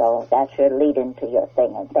 So that's your lead into your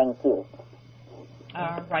thing, and thank you.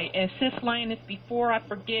 All right, and Sis Lioness, before I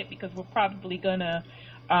forget, because we're probably going to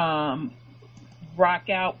rock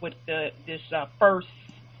out with this first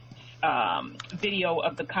video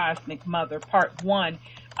of the Cosmic Mother, Part 1.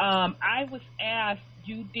 I was asked,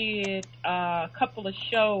 you did a couple of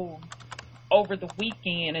shows over the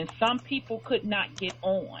weekend, and some people could not get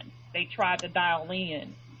on. They tried to dial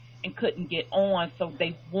in and couldn't get on, so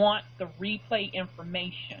they want the replay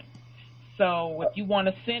information. So if you want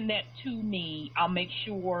to send that to me, I'll make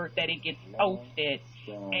sure that it gets posted.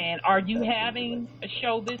 And are you having a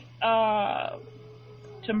show this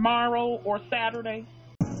tomorrow or Saturday?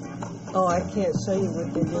 Oh, I can't show you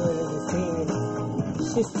what they're doing in the scene.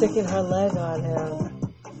 She's sticking her leg on him.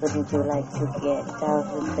 Wouldn't you like to get out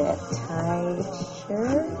of that tight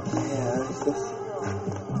shirt? Yeah, I was just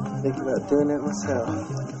thinking about doing it myself.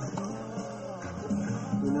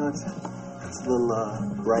 You know, it's a little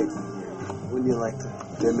bright in here. Wouldn't you like to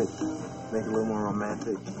dim it, make it a little more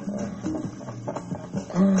romantic?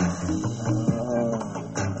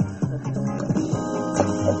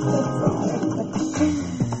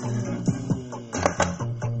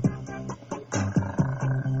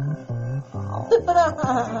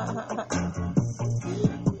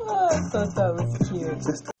 Oh, I thought that was cute.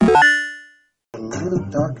 Just a little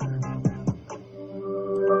darker.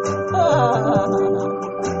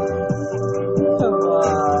 Come on,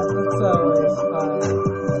 it's always fun.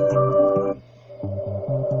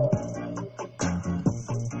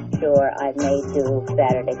 Sure, I may do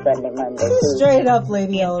Saturday, Sunday, Monday, Just Tuesday. straight up,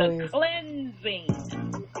 Lady Eloise. Cleansing.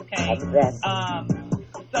 Okay. Exactly.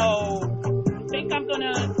 So I think I'm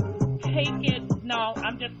gonna take it. No,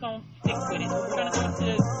 I'm just gonna stick with it. We're gonna go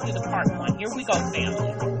to the part one. Here we go,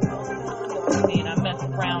 family. And I mess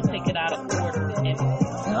around, take it out of order.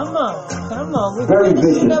 Come on. We're Very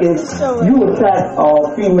finishing vicious. up the If show. you attack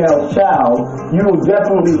a female child, you will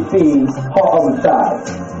definitely see her other side.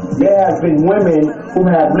 There have been women who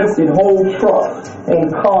have lifted whole trucks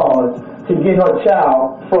and cars to get her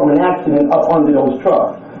child from an accident up under those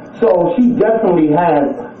trucks. So she definitely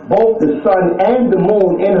has both the sun and the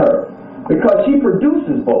moon in her because she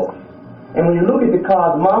produces both. And when you look at the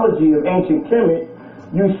cosmology of ancient Kemet,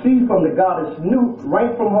 you see from the goddess Nut,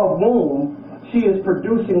 right from her womb, she is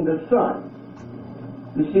producing the sun.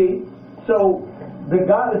 You see? So the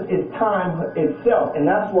goddess is time itself, and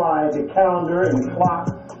that's why the calendar and the clock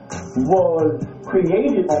was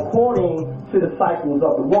created according to the cycles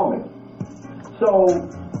of the woman. So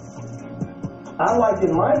I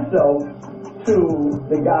liken myself to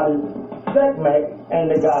the goddess Sekhmet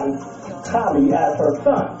and the goddess Kali as her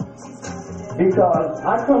son. Because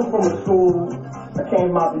I come from a school, I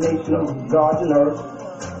came out the nation of gods and earth,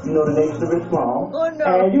 you know, the nation of Islam,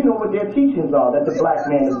 and you know what their teachings are, that the black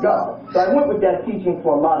man is God. So I went with that teaching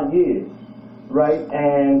for a lot of years, right?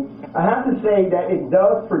 And I have to say that it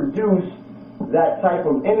does produce that type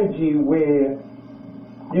of energy where,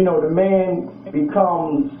 you know, the man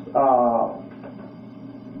becomes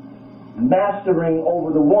mastering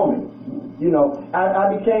over the woman. You know,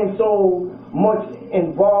 I became so much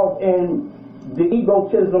involved in the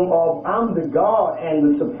egotism of I'm the God and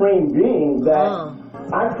the supreme being that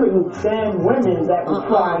I couldn't stand women that would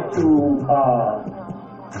try to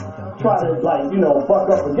like, you know, buck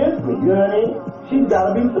up against me. You know what I mean? She's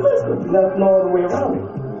got to be submissive. There's no other way around it.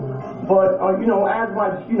 But you know, as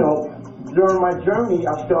my, you know, during my journey,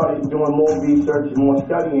 I started doing more research and more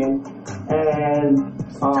studying, and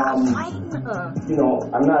you know,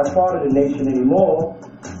 I'm not a part of the nation anymore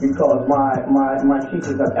because my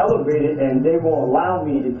teachers have elevated and they won't allow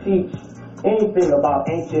me to teach anything about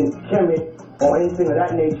ancient Kemet or anything of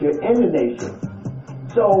that nature in the nation.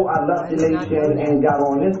 So I left the nation and got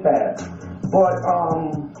on this path. But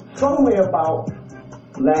somewhere about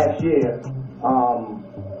last year,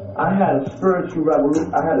 I had a spiritual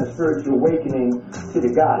awakening to the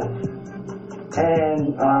goddess.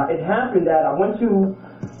 And it happened that I went to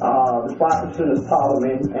the 5%ers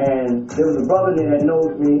Parliament, and there was a brother there that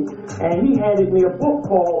knows me, and he handed me a book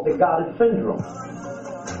called The Goddess Syndrome.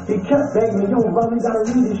 He kept begging me, yo, brother, you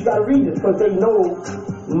gotta read this, because they know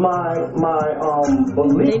my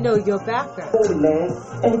belief. They know your background. Holy land,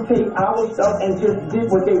 and take our stuff and just did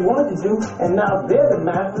what they wanted to do, and now they're the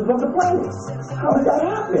masters of the planet. How did that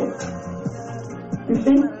happen? You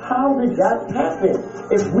see, how did that happen?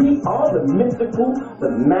 If we are the mystical, the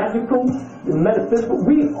magical, the metaphysical,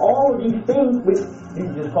 we all of these things, which you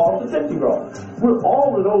just call it the 50 roll. We're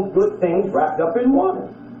all of those good things wrapped up in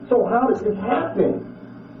one. So how did this happen?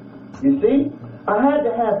 You see? I had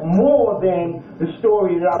to have more than the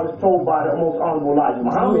story that I was told by the most honorable Elijah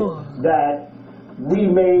Muhammad, that we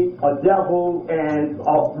made a devil and,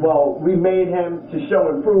 we made him to show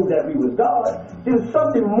and prove that we was God. There's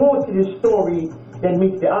something more to this story than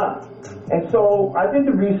meets the eye. And so I did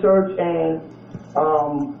the research, and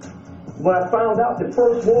when I found out the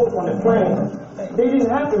first wars on the planet, they didn't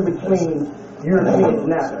happen between Europeans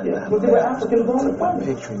and Africans, but they were Africans on the planet.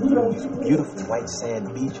 Picturing these beautiful white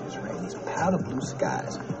sand beaches, right? These powder blue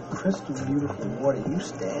skies, crystal beautiful water. You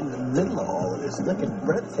stand in the middle of all of this, looking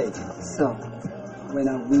breathtaking. So, when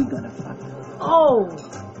are we gonna fuck? Oh!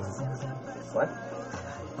 What?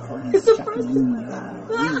 It's a first.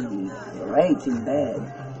 Great in bed.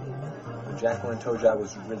 Jacqueline told you I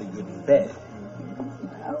was really good in bed.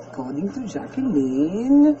 Oh, According to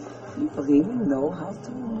Jacqueline, you really know how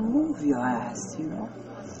to move your ass, you know?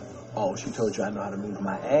 Oh, she told you I know how to move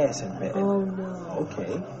my ass in bed. Oh, no.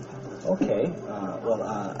 Okay.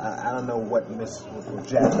 I don't know what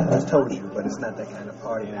Jackson has told you, but it's not that kind of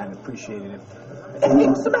party, and I'd appreciate it if... Hey,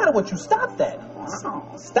 what's the matter with you? Stop that.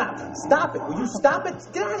 Stop it. Will you stop it?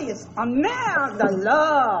 Get out of here. Oh, merde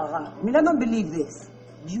alors! I mean, I don't believe this.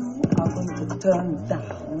 You are going to turn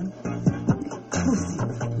down pussy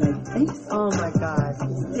like this? Oh, my God.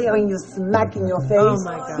 Staring you smack in your face? Oh,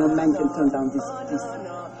 my God. No man can turn down this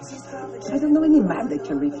pussy. I don't know any man that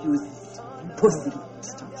can refuse pussy.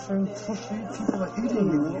 People are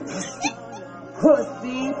eating you.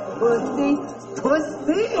 Pussy.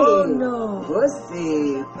 Oh, no.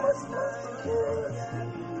 Pussy.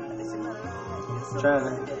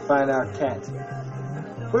 Trying to find our cat.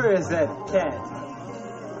 Where is that cat?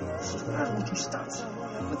 Why don't you stop?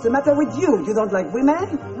 What's the matter with you? You don't like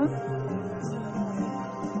women? Huh?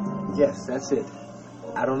 Yes, that's it.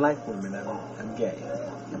 I don't like women. I'm gay.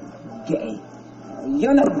 Gay?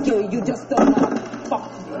 You're not gay. You just don't know how to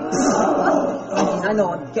fuck. I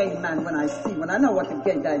know a gay man when I know what a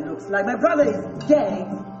gay guy looks like. My brother is gay.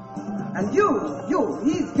 And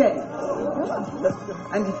he's gay.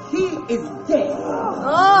 And he is gay.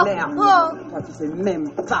 Merde. Toi, tu sais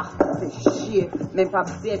même pas faire chier, même pas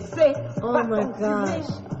baisser. Oh my gosh.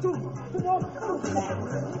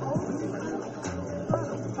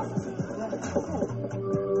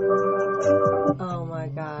 Oh my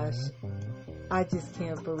gosh. I just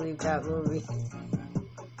can't believe that movie.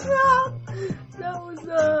 No, that was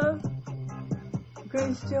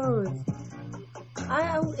Grace Jones.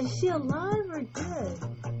 Is she alive or dead?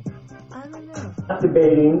 I don't know.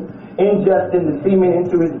 Masturbating, ingesting the semen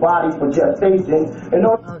into his body for gestation.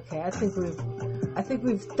 Okay, I think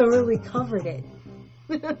we've thoroughly covered it.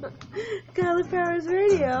 Kyla Paris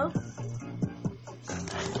Radio.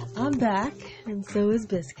 I'm back, and so is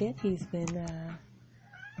Biscuit. He's been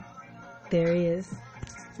there he is.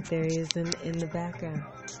 There he is in the background.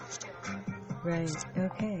 Right,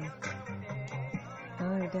 okay.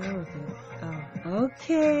 Alright, down with it. Oh,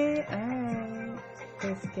 okay, alright.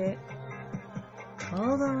 Biscuit.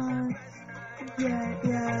 Hold on.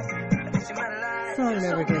 Yeah. Song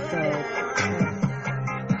never gets old.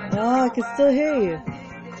 Oh, I can still hear you.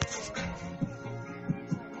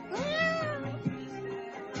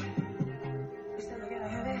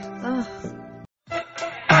 Oh.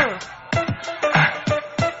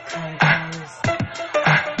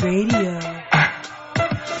 Radio.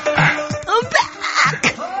 I'm back!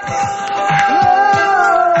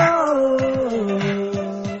 Whoa.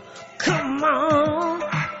 Come on.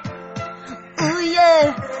 Ooh yeah.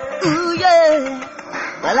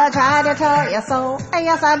 Well, I tried to tell you so.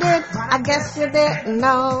 Yes, I did. I guess you didn't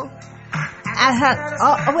know.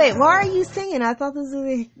 Oh, wait, why are you singing? I thought this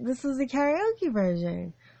was the karaoke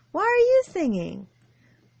version. Why are you singing?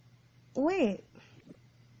 Wait.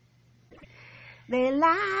 They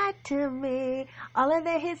lied to me. All of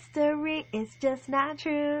their history is just not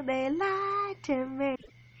true. They lied to me.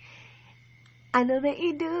 I know that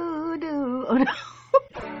you do. Oh, no.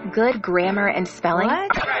 Good grammar and spelling.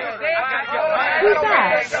 What? Who's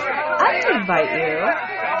that? I didn't invite you.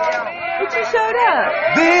 But you showed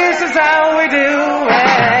up. This is how we do it.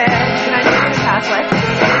 Can I know your password?